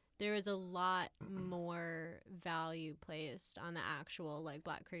there is a lot more value placed on the actual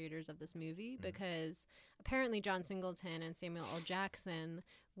black creators of this movie, because apparently John Singleton and Samuel L. Jackson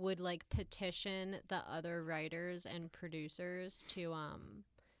would petition the other writers and producers to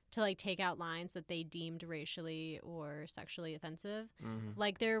take out lines that they deemed racially or sexually offensive.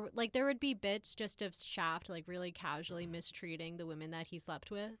 Mhm. There would be bits just of Shaft really casually mistreating the women that he slept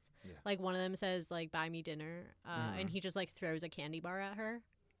with. Yeah. Like one of them says buy me dinner, and he just throws a candy bar at her.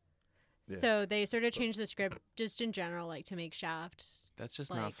 Yeah. So they sort of changed the script just in general to make Shaft That's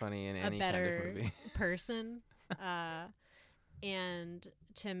just like, not funny in a any kind better of movie. person, and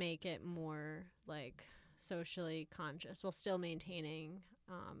to make it more socially conscious while still maintaining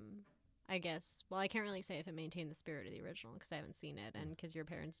I guess, well, I can't really say if it maintained the spirit of the original because I haven't seen it, and because your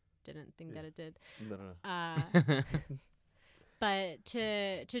parents didn't think that it did. No. But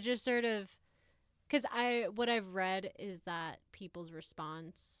to just sort of, because what I've read is that people's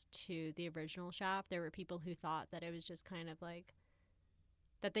response to the original Shaft, there were people who thought that it was just kind of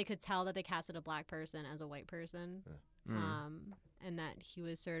that they could tell that they casted a black person as a white person, and that he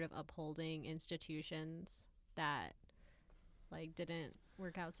was sort of upholding institutions that didn't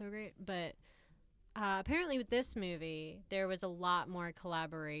work out so great. But apparently with this movie, there was a lot more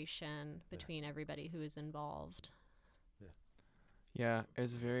collaboration between everybody who was involved. Yeah, it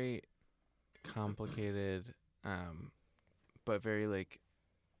was very complicated, but very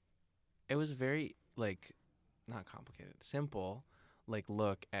it was very not complicated, simple,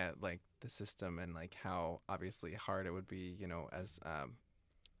 look at the system and how obviously hard it would be, as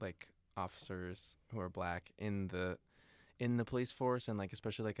officers who are black in the police force, and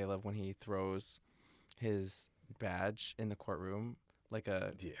especially I love when he throws his badge in the courtroom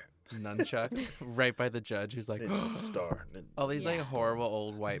a Yeah. nunchuck right by the judge, who's like Star. all these Yeah. horrible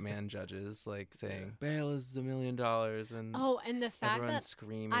old white man judges saying bail is $1 million, and Oh, and the fact everyone's that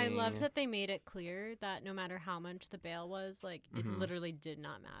screaming. I loved that they made it clear that no matter how much the bail was, it Mhm. literally did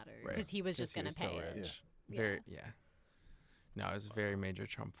not matter Right. because he was 'Cause just he going was to so pay it. rich. Yeah. Very No, it was very major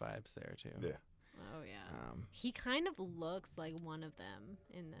Trump vibes there too. Yeah. Oh yeah. Um, He kind of looks like one of them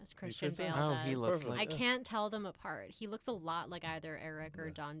in this. Christian fits in. Bale oh, does. he looked Perfect. I like can't tell them apart. He looks a lot like either Eric or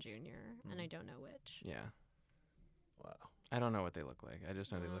Yeah. Don Jr., and I don't know which. yeah. Wow. I don't know what they look like. I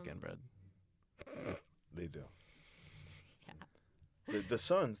just know they look Um, inbred. They do. Yeah. The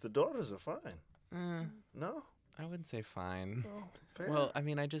sons, the daughters are fine. Uh, No. I wouldn't say fine. Oh, fair. Well, I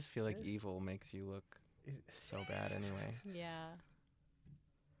mean, I just feel like Yeah. evil makes you look so bad anyway. Yeah.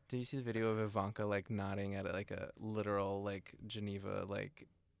 Did you see the video of Ivanka nodding at a literal Geneva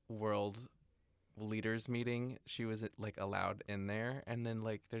world leaders meeting? She was allowed in there, and then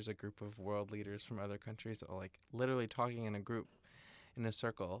there's a group of world leaders from other countries all literally talking in a group in a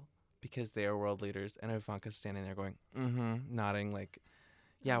circle because they are world leaders, and Ivanka's standing there going nodding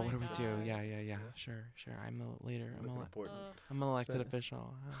yeah, Oh what my do we do? God. Yeah. Sure. I'm a leader. Looking important. I'm an elected Better.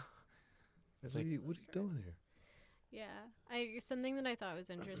 official. What like- are you doing here? Yeah. Something that I thought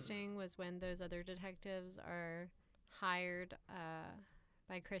was interesting was when those other detectives are hired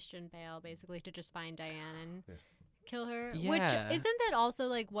by Christian Bale basically to just find Diane and Yeah. kill her. Yeah. Which isn't that also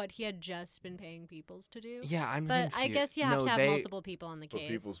what he had just been paying Peoples to do? Yeah, I'm But I confused. guess you have No, to have they- multiple people on the But case.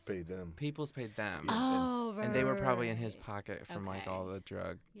 People's paid them. People's paid them. Oh, right. And they were probably in his right. pocket from Okay. all the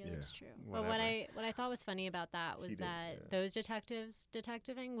drug. Yeah, Yeah. that's true. But Whatever. what I thought was funny about that was He did, that yeah. those detectives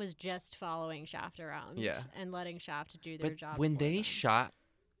detectiving was just following Shaft around, Yeah. and letting Shaft do their But job. when for they them. shot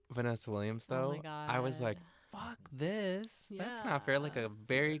Vanessa Williams, Oh though, my I was like, God. "Fuck this! That's not fair." Yeah. A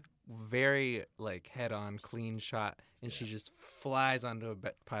very, very head-on, clean shot, and she just flies onto a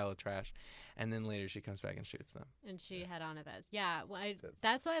pile of trash, and then later she comes back and shoots them. And she had on a vest. Yeah, well, That-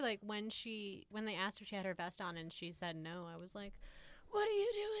 that's why when they asked if she had her vest on and she said no, I was like, "What are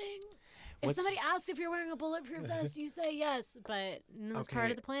you doing?" If What's- somebody asks if you're wearing a bulletproof vest, you say yes. But it was part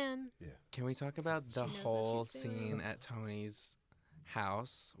Okay. of the plan. Can we talk about the She knows what whole she's doing. scene at Tony's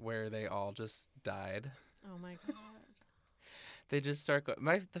house where they all just died? Oh my God. They just start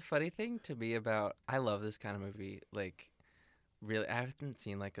the funny thing to me about I love this kind of movie, really I haven't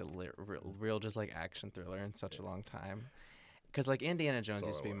seen a real just action thriller in such a long time, Because like Indiana Jones all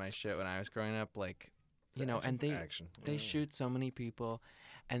used to I be my watch. shit when I was growing up. Like, The and action. they shoot so many people,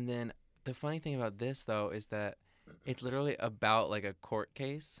 and then the funny thing about this though is that it's literally about like a court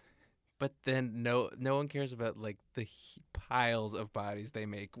case, but then no one cares about like the piles of bodies they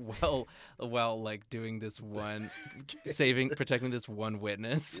make while like doing this one protecting this one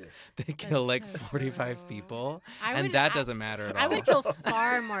witness. Yeah. They kill like so 45 true. people, I and would- that I- doesn't matter at all. I would kill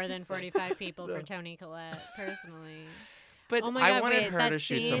far more than 45 people No. for Toni Collette, personally. But Oh my I God, wanted wait, her that to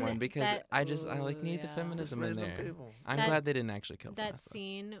shoot scene, someone because that- I like need the yeah. feminism in there. People. I'm That- glad they didn't actually kill That Vanessa.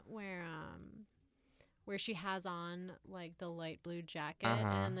 scene where she has on like the light blue jacket Uh-huh.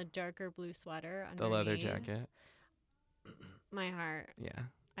 and then the darker blue sweater The leather underneath. jacket. My heart. Yeah.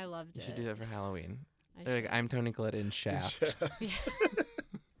 I loved You it. should do that for Halloween. I Like, should. I'm Toni Collette in Shaft. Yeah.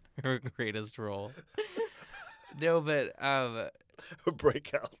 Her greatest role. No, but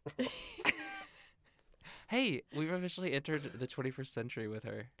Breakout. hey, we've officially entered the 21st century with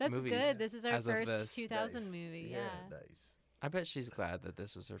her That's movies. good. This is our as of first this. 2000 Nice. movie. Yeah. Nice. I bet she's glad that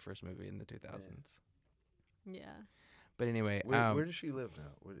this was her first movie in the 2000s. Yeah. But anyway, Where does she live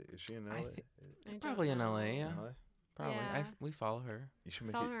now? Is she in LA? I don't Probably in LA, know. yeah. LA? probably. Yeah. We follow her. You should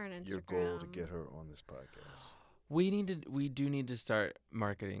make Follow it her on your goal to Instagram. get her on this podcast. We do need to start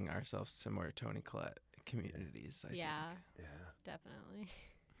marketing ourselves to more Toni Collette communities. I Yeah, think. Yeah. definitely.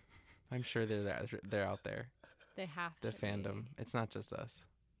 I'm sure they're out there. They have The to fandom. be. It's not just us.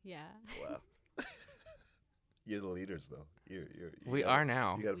 Yeah. Wow. You're the leaders, though. You We gotta- are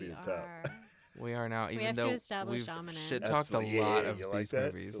now. You got to be We the top. are. We are now. We Even have to though establish we've dominance. shit That's talked a the- lot yeah, of you like these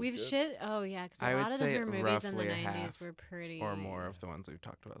that? movies, Feels We've good. shit. Oh yeah, because I a would lot of say her movies in the roughly a 90s half were pretty. or more of the ones we've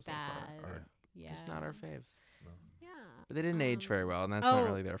talked about so far bad. are Yeah. just not our faves. Yeah. But they didn't age very Um, well, and that's oh, not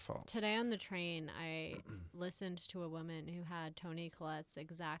really their fault. Today on the train, I listened to a woman who had Toni Collette's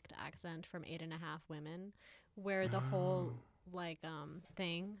exact accent from 8.5 Women, where the whole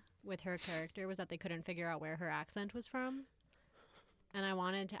thing with her character was that they couldn't figure out where her accent was from, and I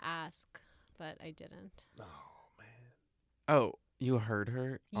wanted to ask, but I didn't. Oh, man. Oh, you heard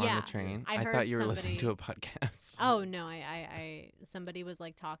her on Yeah, the train? I heard thought you were listening to a podcast. Oh no, I somebody was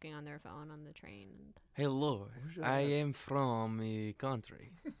like talking on their phone on the train. And, Hello, Where's your I accent? am from the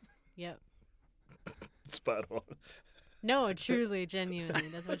country. yep. Spot on. No, truly, genuinely,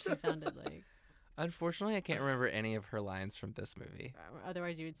 that's what she sounded like. Unfortunately, I can't remember any of her lines from this movie.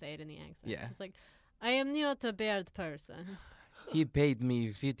 Otherwise, you would say it in the accent. Yeah. It's like, I am not a bad person. He paid me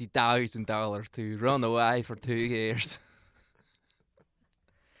 $50,000 to run away for 2 years.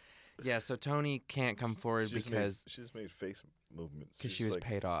 Yeah, so Toni can't come forward She just because she just made face movements. she She's was like,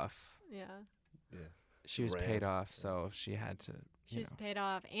 paid off. Yeah. Yeah. She was Ran. paid off, so she had to. She You was know. paid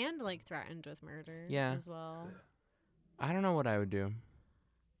off and like threatened with murder Yeah. as well. I don't know what I would do.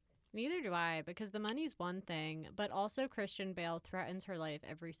 Neither do I, because the money's one thing, but also Christian Bale threatens her life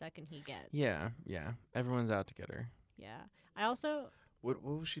every second he gets. Yeah. Everyone's out to get her. Yeah. I also, What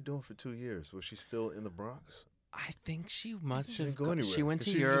was she doing for 2 years? Was she still in the Bronx? I think she must she have. didn't go She anywhere, went 'cause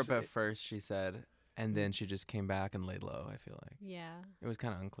to she Europe just- at first, she said, and then she just came back and laid low. I feel like yeah. it was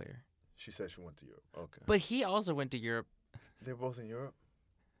kind of unclear. She said she went to Europe. Okay. But he also went to Europe, They're both in Europe?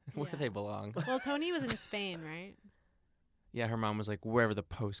 where Yeah. they belong. Well, Toni was in Spain, right? Yeah, her mom was like, wherever the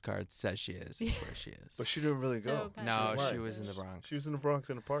postcard says she is where she is. But she didn't really So go. No, Why? she was in the Bronx. She was in the Bronx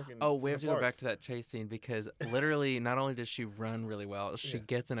in the parking. Oh, we in have the to go park. back to that chase scene because literally, not only does she run really well, she Yeah.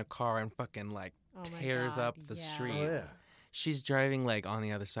 gets in a car and fucking like Oh my tears God, up the yeah. street. Oh, yeah. She's driving like on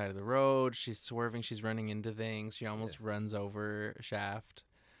the other side of the road. She's swerving. She's running into things. She almost runs over Shaft.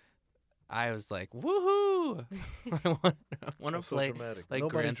 I was like, woohoo! I want to That's so play dramatic. like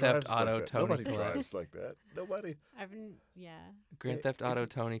Nobody Grand Theft drives like Auto that. Toni Nobody Collette. drives like that. Nobody. Yeah. Grand Yeah, Theft if Auto you-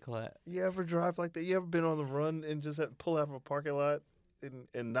 Toni Collette. You ever drive like that? You ever been on the run and just have pull out of a parking lot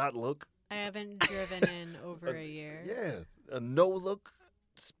and not look? I haven't driven in over a year. Yeah. A no look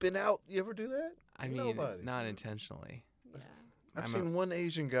spin out. You ever do that? I mean, Nobody. not intentionally. Yeah. I've I'm a- seen one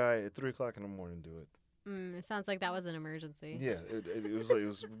Asian guy at 3:00 in the morning do it. It sounds like that was an emergency. Yeah, it was like it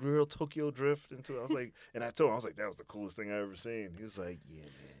was real Tokyo drift into it. I was like, and I told him I was like, that was the coolest thing I ever seen. He was like, yeah,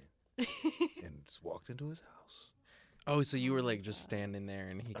 man, and just walked into his house. Oh, so you Oh were my like just God. standing there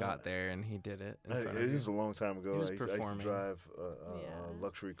and he got there and he did it in front of It you. was a long time ago. He was I used to performing. drive a Yeah.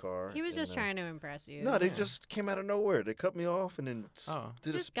 luxury car. He was and, just trying to impress you. No, they Yeah. just came out of nowhere. They cut me off and then Oh.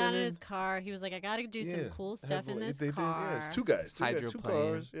 did a just spin. got in his car. He was like, I got to do some cool stuff in this car. Yeah, it's two guys, two Hydroplane.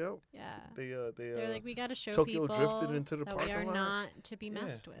 cars. Yeah, Yeah. they They're like, we got to show Tokyo people drifted into the that we are parking lot. not to be yeah,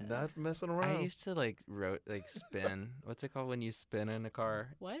 messed with. not messing I around. used to like spin. What's it called when you spin in a car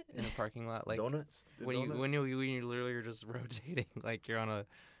What? in a parking lot? Like donuts. The when donuts? you literally are just rotating like you're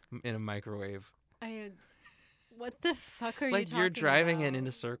in a microwave. I What the fuck are you Like talking you're driving it about? in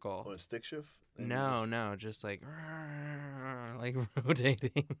a circle. On a stick shift? And you No, just- no, just like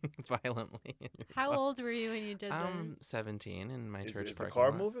rotating violently. In your How car. old were you when you did I'm this? 17 in my Is, church is the parking car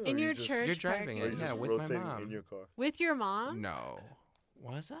lot. moving? In or your you just, church You're driving Or it, you parking yeah, just with my rotating mom. in your car? With your mom? No,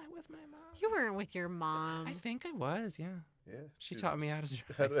 was I with my mom? You weren't with your mom. I think I was. Yeah, Yeah. she she's- taught me how to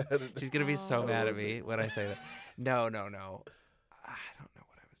how drive. to- how to- She's gonna be so Oh. mad at me when I say that. No. I don't know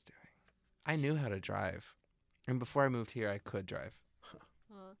what I was doing. I knew how to drive, and before I moved here, I could drive.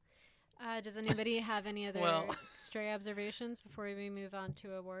 Well, does anybody have any other Well- stray observations before we move on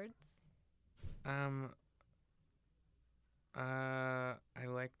to awards? I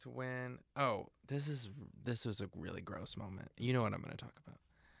liked when. Oh, this was a really gross moment. You know what I'm gonna talk about.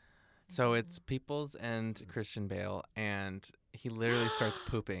 So it's Peoples and Christian Bale, and he literally starts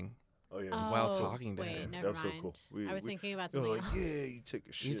pooping. Oh yeah. While talking to wait, him. never That was so mind. cool. I was thinking about You know, something like, else. yeah, you take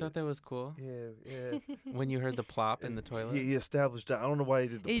a shit. You thought that was cool Yeah. when you heard the plop in the toilet? He established. I don't know why he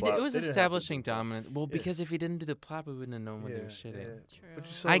did the It plop. was They didn't have to do establishing the plop. dominant. Well, Yeah. because if he didn't do the plop, we wouldn't have known when he Yeah, was shitting. yeah. True. But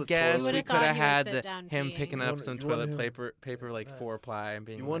you saw I the guess You toilet. we would've could thought have he was had sit-down him peeing. picking You up wanted- some you wanted toilet him- paper like Right. 4-ply and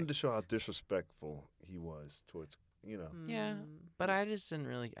being You like, wanted to show how disrespectful he was towards, Yeah. Mm, But I just didn't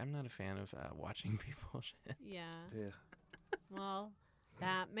really. I'm not a fan of watching people shit. yeah. Yeah. Well,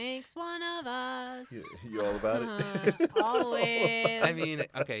 that makes one of us. You all about it? Always. I mean,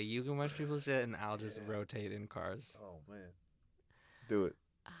 okay, you can watch people shit, and I'll just rotate in cars. Oh man. Do it.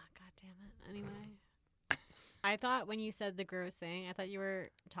 God damn it. Anyway. I thought when you said the gross thing, I thought you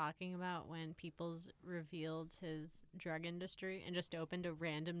were talking about when Peoples revealed his drug industry and just opened a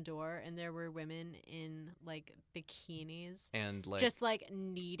random door and there were women in like bikinis And like just like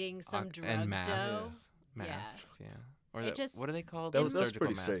kneading some oc- drug and masks. dough. Masks, yeah. Or It the, just- what are they called? That The was that's surgical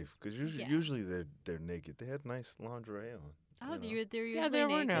pretty masks. safe because usually, Yeah. usually they're naked. They had nice lingerie on. Oh, you know. they're usually Yeah, there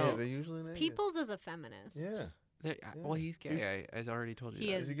were naked. no- Yeah, they're usually naked. Peoples is a feminist. Yeah. Well, he's gay. He's- I already told you.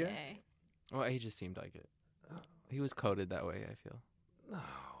 He that. is he gay? gay. Well, he just seemed like it. Oh, He was coded that way, I feel. no,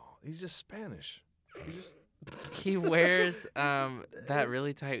 he's just Spanish. He just He wears that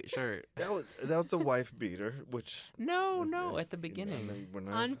really tight shirt. that was the wife beater, which No, uh, at the you know, beginning. I mean, we're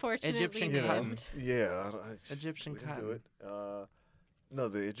not- Unfortunately Egyptian you know, cotton. named. yeah, Egyptian we didn't cotton. do it. No,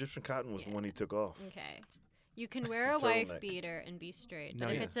 the Egyptian cotton was the Yeah. one he took off. Okay. You can wear a wife Turtleneck. beater and be straight, No,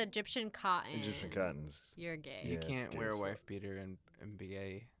 but if yeah. it's Egyptian cotton, Egyptian cotton's. you're gay. You Yeah, it's can't gay wear as a fuck. wife beater and be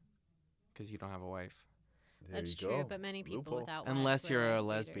gay because you don't have a wife. There That's you true, go. but many people Loophole. without Unless wives you're wear a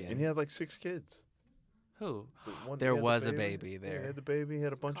wife beaters. lesbian. And he had like 6 kids. Who? The one- There he had the was a baby Yeah, there. he had the baby. He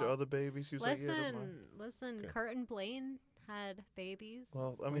had a It's bunch of called- other babies. He was like, yeah, they're mine. Listen, Okay. Kurt and Blaine had babies.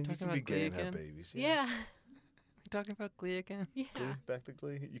 Well, I We're mean, you talking can be about Glee gay and have again? babies. yeah, Yes. You talking about Glee again? yeah. Glee, back to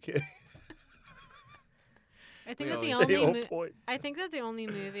Glee. You can't. I think We that the always Stay only on point. I think that the only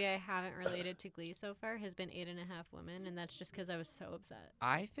movie I haven't related to Glee so far has been 8.5 Women, and that's just because I was so upset.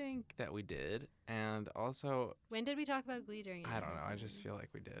 I think that we did, and also When did we talk about Glee during? I 8.5 don't know. I just Women? feel like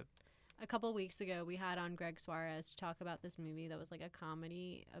we did. A couple weeks ago, we had on Greg Suarez to talk about this movie that was like a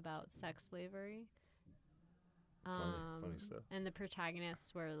comedy about sex slavery. Funny stuff. And the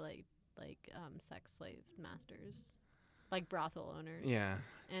protagonists were like sex slave masters, like brothel owners. Yeah,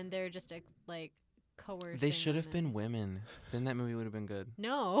 And they're just like coercing. they should have women. been women. Then that movie would have been good.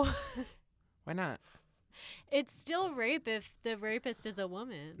 No, Why not? it's still rape if the rapist is a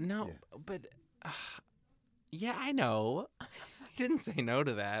woman. No, Yeah. but yeah, I know. I didn't say no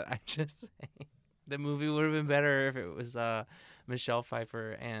to that. I'm just saying the movie would have been better if it was Michelle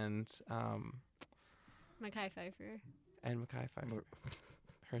Pfeiffer and Mackay Pfeiffer. Mackay Pfeiffer,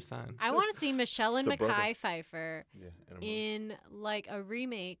 her son. I want to see Michelle and It's a brother. Mackay Pfeiffer Yeah. and I'm in like a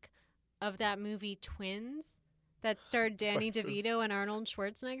remake of that movie Twins that starred Danny Pfeiffer's- DeVito and Arnold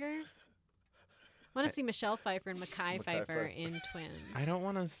Schwarzenegger. I want to see Michelle Pfeiffer and Mackay Mackay Pfeiffer Pfeiffer. in Twins. I don't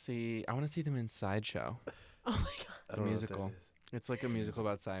want to see. I want to see them in Sideshow. Oh my god. I don't know what musical. that is. It's like a musical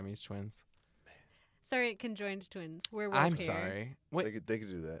about Siamese twins. Sorry, conjoined twins. We're woke I'm here. sorry. Wait, They could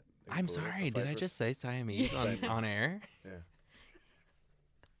do that. They could I'm pull it up, sorry. the Did I Pfeiffers. just say Siamese Yes. on air? Yeah.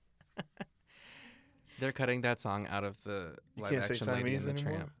 They're cutting that song out of the You live can't say action Lady Siamese and the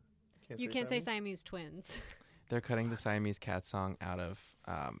anymore? Tramp. You can't say Siamese twins. They're cutting the Siamese cat song out of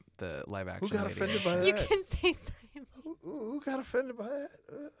the live action. Who got Lady and offended the by Tramp. You that? can say Siamese. Who got offended by that?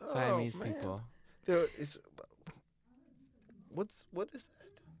 Siamese man. people. There is. What is that?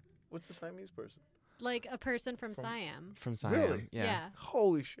 What's a Siamese person? Like a person from Siam. From Siam. Really? Yeah.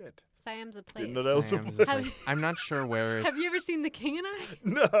 Holy shit! Siam's a place. Didn't know that was a Siam's a place. place. I'm not sure where. Have you ever seen The King and I?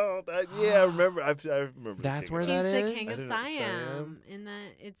 No, I remember. I remember. the That's King where of that He's is? the king I of didn't know Siam. In that,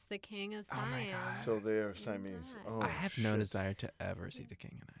 it's the king of Oh Siam. my God. So they're Siamese. that. Oh, I have no shit. desire to ever see The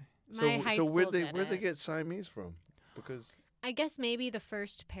King and I. My high school where'd did they it. get Siamese from? Because I guess maybe the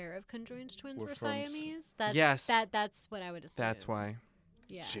first pair of conjoined twins Were were from Siamese. That's, Yes. That's what I would assume. That's why.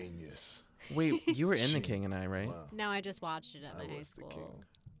 Yeah. genius. Wait, you were in The Gee. King and I, right? Wow. No, I just watched it at I my high was the school. king.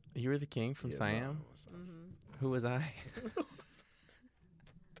 You were the king from Yeah, Siam? no, I was not. Hmm Who was I?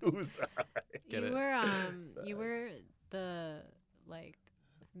 Who's that? Get you it. were you were the like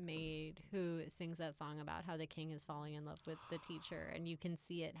maid who sings that song about how the king is falling in love with the teacher, and you can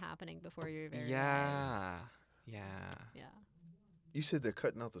see it happening before your very eyes. Yeah. Yeah. Yeah. You said they're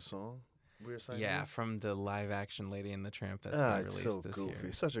cutting out the song. We're Siamese? Yeah, from the live action Lady and the Tramp that's Ah, been it's released so this goofy. year.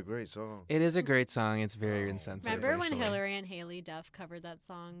 It's such a great song. It is a great song. It's very Oh. insensitive. Remember when racially. Hillary and Haley Duff covered that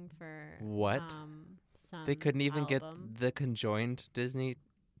song for What? Some They couldn't even album? get the conjoined Disney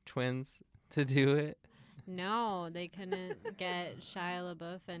twins to do it. No, they couldn't get Shia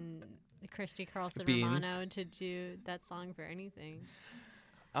LaBeouf and Christy Carlson Beans. Romano to do that song for anything.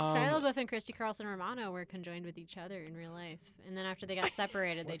 Shia LaBeouf and Christy Carlson Romano were conjoined with each other in real life, and then after they got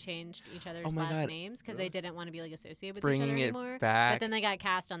separated, they changed each other's Oh my last God. names because they didn't want to be like associated with bringing each it other anymore. back. But then they got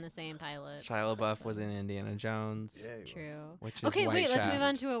cast on the same pilot. Shia LaBeouf so- was in Indiana Jones, Yeah, he was. True. which is Okay, White wait. Let's Shaft. move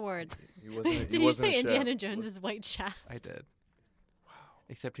on to awards. He wasn't, he Did you wasn't say a Indiana chef. Jones is White Shaft? I did. Wow.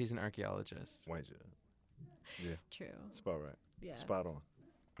 Except he's an archaeologist. White Shaft. Yeah, True. it's about right. Yeah. Spot on.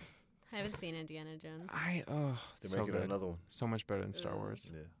 I haven't seen Indiana Jones. They're They're so making good. another one. So much better than Star Ugh. Wars.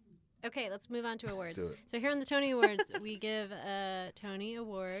 Yeah. Okay, let's move on to awards. Do it. So here on the Tony Awards, we give a Tony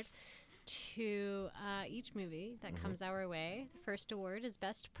Award to each movie that Mm-hmm. comes our way. The first award is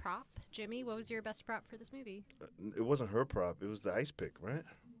Best Prop. Jimmy, what was your best prop for this movie? It wasn't her prop. It was the ice pick, right?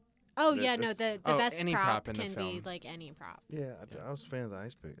 Oh, That- yeah, no, that's- the Oh, best any prop prop in the can be film. like any prop. Yeah, Yeah. I was a fan of the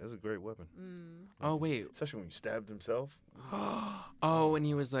ice pick. That's a great weapon. Mm. Oh wait. Especially when he stabbed himself. Oh, and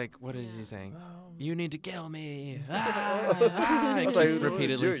he was like, "What is Yeah. he saying? Um, You need to kill me!" I was like,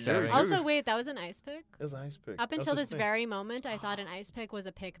 repeatedly you're- stabbing. Also, wait, that was an ice pick? It was an ice pick. Up That's until his this thing. very moment, I thought an ice pick was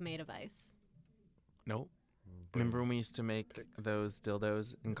a pick made of ice. Nope. But- Remember when we used to make those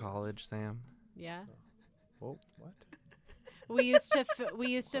dildos in college, Sam? Yeah. Oh, what? We used to we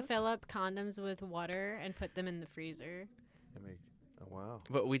used to fill up condoms with water and put them in the freezer. I mean, oh, wow.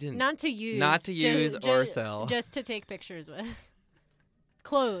 But we didn't. Not to use. Not to use or sell. Just to take pictures with.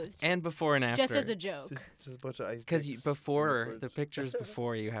 Closed. And before and after. Just as a joke. Just a bunch of ice Because picks before in the the fridge. pictures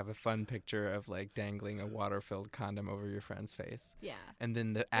before you have a fun picture of like dangling a water-filled condom over your friend's face, Yeah. and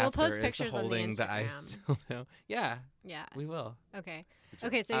then the We'll after post is pictures on the holding the ice dildo. Yeah, Yeah. we will. Okay. Good job.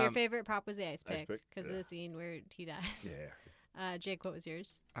 Okay, so your Um, favorite prop was the ice ice pick pick, because yeah. of the scene where he dies. Yeah, Jake, what was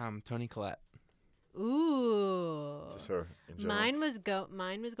yours? Tony Collette. Ooh. just her. In general.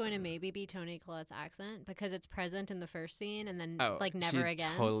 Mine was going to maybe be Toni Collette's accent because it's present in the first scene and then Oh, like never she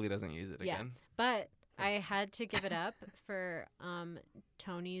again. Totally doesn't use it Yeah. again. But I had to give it up for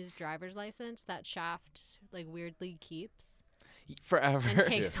Tony's driver's license that Shaft like weirdly keeps Forever. and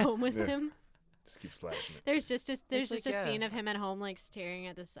takes home with Yeah. him. Just keep flashing it. There's just It's like, a yeah. scene of him at home like staring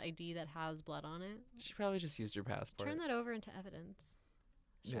at this ID that has blood on it. She probably just used her passport. Turn that over into evidence.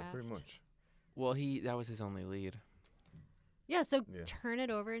 Yeah, pretty Shaft. much. Well, that was his only lead. Yeah, so Yeah. turn it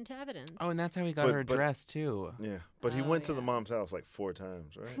over into evidence. Oh, and that's how he got But- her but- address too. Yeah, but he Oh, went to the yeah. mom's house like 4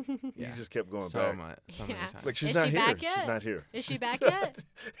 times, right? Yeah. He just kept going so back. much, so Yeah. many times. Like she's Is not she here. back She's yet? not here. Is she She's back not-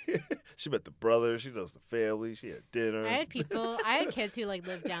 she met the brother. She knows the family. She had dinner. I had kids who like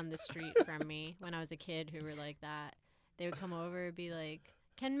lived down the street from me when I was a kid who were like that. They would come over and be like,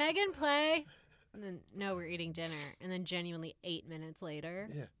 "Can Megan play?" And then no, we're eating dinner. And then genuinely 8 minutes later,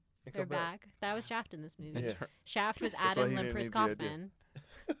 Yeah. and they're come back. That was Shaft in this movie. Yeah. Shaft was That's why Adam he didn't Limpers need the idea. Kaufman.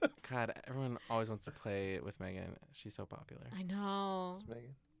 God, everyone always wants to play with Megan. She's so popular. I know. It's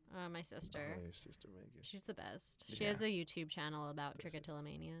Megan. My sister. Oh, your sister Megan. She's the best. She Yeah. has a YouTube channel about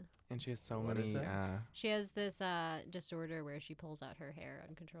trichotillomania. And she has so What is many. that? She has this disorder where she pulls out her hair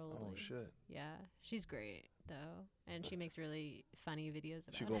uncontrollably. Oh shit. Yeah, she's great though, and she makes really funny videos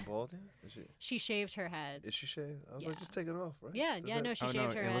about She it. going bald yet? Is she? She shaved her head. Is she shaved? I was Yeah. like, just take it off, right? Yeah, Is yeah, that- no, she Oh, no,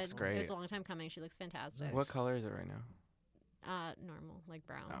 shaved her it head. looks great. It was a long time coming. She looks fantastic. Nice. What color is it right now? Normal, like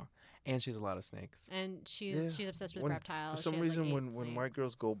brown. Oh. And she's a lot of snakes. And she's Yeah. she's obsessed with When- reptiles. For some She has, reason, like, when 8 white snakes.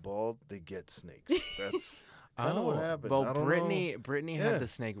 girls go bald, they get snakes. That's kinda what happens. Well, I don't Brittany Yeah. had the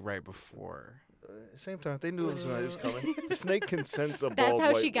snake right before. Same time. They knew it was coming. The snake can sense a bald That's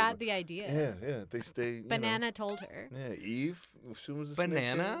how white she got woman. the idea. Yeah. They stay. You Banana told her. Know. Yeah, Eve. As soon as the snake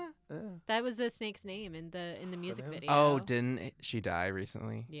Banana? came, yeah. That was the snake's name in the music Banana? video. Oh, didn't she die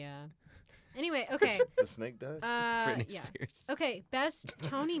recently? Yeah. Anyway, okay. The snake died. Britney yeah. Spears. Okay, best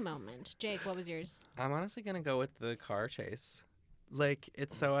Tony moment. Jake, what was yours? I'm honestly gonna go with the car chase. Like,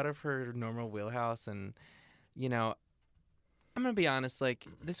 it's so out of her normal wheelhouse, and you know, I'm gonna be honest. Like,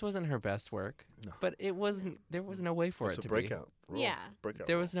 this wasn't her best work, No. but it wasn't. There was no way for It's it a to breakout. Role. Yeah. Breakout. be.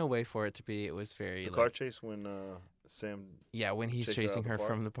 There role. was no way for it to be. It was very. the like, car chase when Sam. Yeah, when he's chase her out chasing the her park?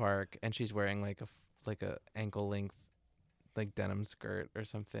 from the park, and she's wearing like a ankle length, like denim skirt or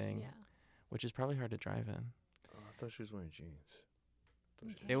something, Yeah. which is probably hard to drive in. Oh, I thought she was wearing jeans.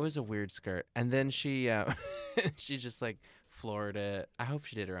 It was a weird skirt, and then she she just like floored it. I hope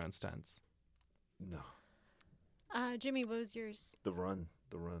she did her own stunts. No. Jimmy, what was yours? The run.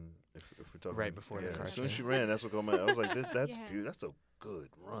 If we're talking Right before the yeah, car as soon as she chase. ran, that's what came out. I was like, that's Yeah. beautiful. That's a good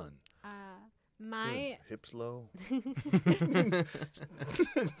run. My Good. Hips low.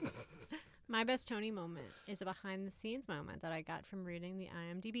 my best Tony moment is a behind the scenes moment that I got from reading the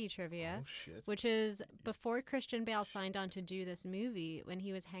IMDb trivia. Oh shit. Which is before Christian Bale signed on to do this movie, when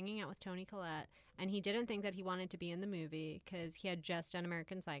he was hanging out with Toni Collette, and he didn't think that he wanted to be in the movie because he had just done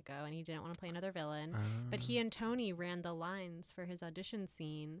American Psycho and he didn't want to play another villain. But he and Tony ran the lines for his audition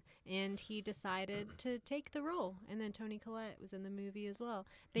scene, and he decided to take the role. And then Toni Collette was in the movie as well.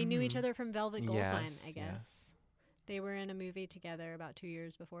 They knew each other from Velvet Goldmine, Yes, I guess. They were in a movie together about 2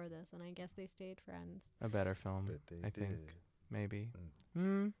 years before this, and I guess they stayed friends. a better film, Bet they I did. think. Maybe.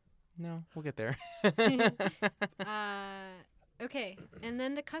 Mm. No, we'll get there. Okay, and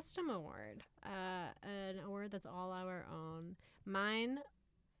then the Custom Award, an award that's all our own. Mine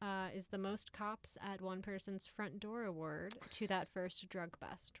is the Most Cops at One Person's Front Door award to that first drug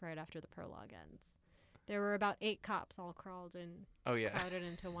bust right after the prologue ends. There were about 8 cops all crowded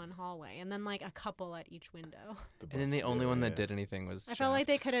into one hallway, and then like a couple at each window. And then the only one that did anything was I felt like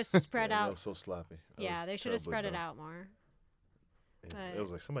they Shaft. could have spread That out. was so sloppy. That Yeah, was they should have terribly spread it done. out more. Yeah, but- it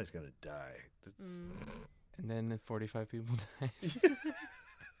was like somebody's gonna die. And then 45 people died.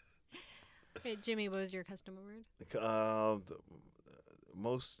 Wait, Jimmy, what was your Custom Award? The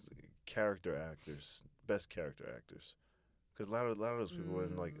most character actors, best character actors, because a lot of those people were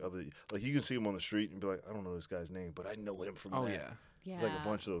in like other, like you can see them on the street and be like, I don't know this guy's name, but I know him from Oh that. yeah. Yeah. It's like a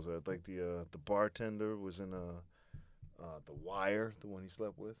bunch of those. Like the bartender was in The Wire, the one he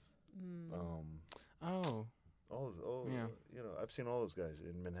slept with. Oh, yeah. You know, I've seen all those guys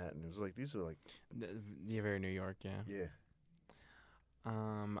in Manhattan. It was like these are like yeah, very New York, yeah. yeah.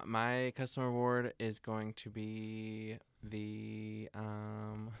 My customer award is going to be the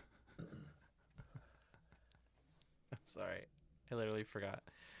I'm sorry, I literally forgot.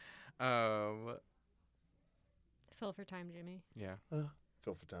 Fill for time, Jimmy. Yeah,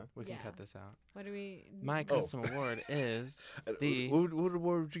 Fill for time. we can Yeah. cut this out. What do we? My custom award is the What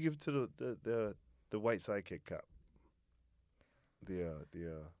award would you give to the white sidekick cop? The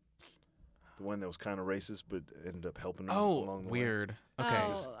one that was kind of racist but ended up helping him along the way. weird. Okay. Oh,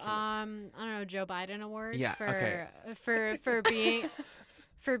 Just I don't know, Joe Biden award. Yeah, For okay. for being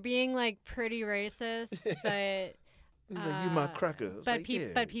for being like pretty racist, but. He was like, "You my cracker." I was But like, yeah.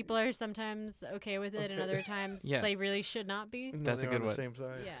 but people are sometimes okay with it, and other times Yeah. they really should not be. No, That's a they're good on one. the same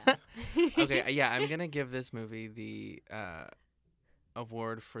side. Yeah. Okay, yeah, I'm gonna give this movie the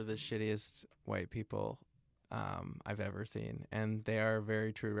award for the shittiest white people I've ever seen, and they are a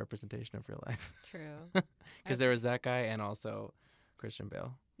very true representation of real life. True. Because there was that guy and also Christian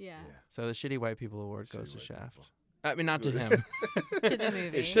Bale. Yeah. So the shitty white people award goes Shitty to white Shaft. people. I mean, not to him. To the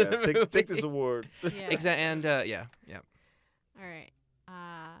movie. To the Yeah, take this movie. award. Yeah. And yeah. All right.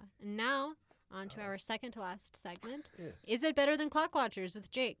 Now on to our second to last segment. Yeah. Is it better than Clock Watchers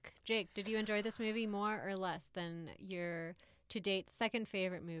with Jake? Jake, did you enjoy this movie more or less than your to date second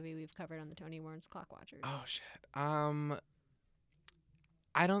favorite movie we've covered on the Tony Awards, Clock Watchers? Oh shit.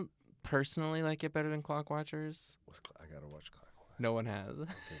 I don't personally like it better than Clock Watchers. I gotta watch Clock Watch. No one has.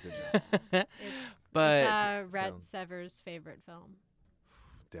 Okay, good job. But It's Rhett sounds- Sever's favorite film.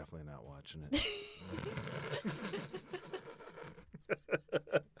 Definitely not watching it.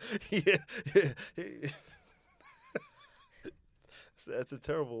 yeah. That's a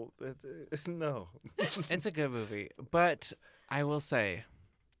terrible. No. it's a good movie. But I will say,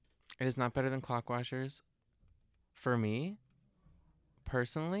 it is not better than Clock Watchers for me,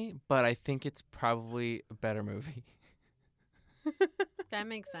 personally. But I think it's probably a better movie. That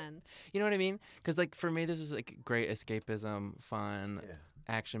makes sense. You know what I mean? Because like for me, this was like great escapism, fun Yeah.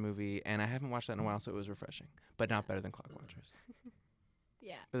 action movie, and I haven't watched that in a while, so it was refreshing. But not better than Clock Watchers.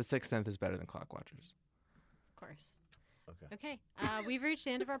 Yeah, But The Sixth Sense is better than Clock Watchers. of course. Okay. Okay. We've reached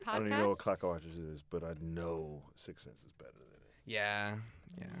the end of our I don't even know what podcast. Clock Watchers is, but I know Sixth Sense is better than it. Yeah.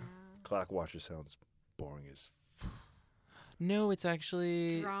 Clock Watcher sounds boring as. No, it's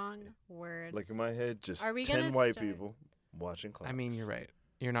actually. Strong words. Like in my head, just Are we 10 gonna white start- people watching clocks. I mean, you're right.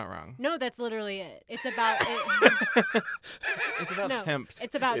 You're not wrong. No, that's literally it. It's about it. It's about No, temps.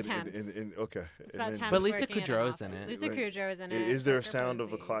 It's about And- temps. okay. It's about And then temps. But Lisa working in an Kudrow's in office. it. Lisa Right. Kudrow is in it. Is there a Parker sound of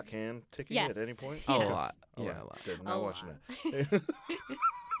a Posey. clock hand ticking Yes. at any point? A Yes. lot. All Yeah, right. a lot. Good. I'm A not watching lot. that.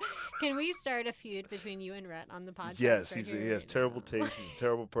 Can we start a feud between you and Rhett on the podcast? Yes, right he here, has right terrible now? taste. He's a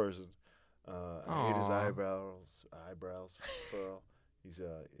terrible person. I hate his Aw. eyebrows furrow. He's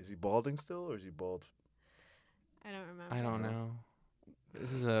is he balding still or is he bald? I don't remember. I don't know.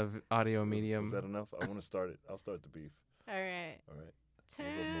 This is a audio medium. Is that enough? I want to start it. I'll start the beef. All right. All right. Turn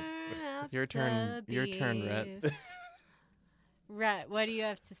up Your turn. the Your turn, Rhett. beef. Rhett, what do you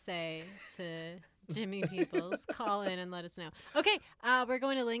have to say to Jimmy Peoples? Call in and let us know. Okay, we're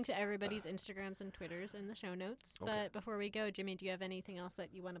going to link to everybody's Instagrams and Twitters in the show notes. Okay. But before we go, Jimmy, do you have anything else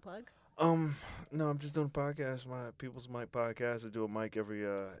that you want to plug? No, I'm just doing a podcast. My People's Mic podcast. I do a mic every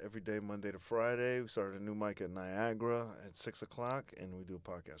day, Monday to Friday. We started a new mic at Niagara at 6:00, and we do a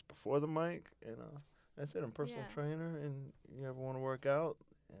podcast before the mic. And that's it. I'm a personal Yeah. trainer, and you ever want to work out?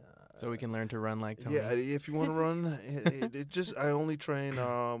 So we can learn to run like Tony. Yeah, if you want to run, it just I only train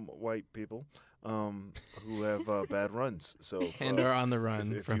white people who have bad runs. So and are on the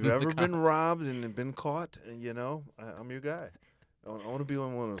run. if from you've the ever been cops. robbed and been caught, I'm your guy. I want to be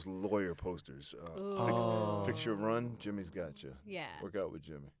on one of those lawyer posters. Ooh. Fix your run. Jimmy's got you. Yeah. Work out with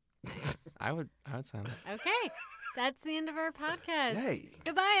Jimmy. Nice. I would sign up. Okay. That's the end of our podcast. Hey.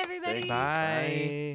 Goodbye, everybody. Thank you. Bye. Bye.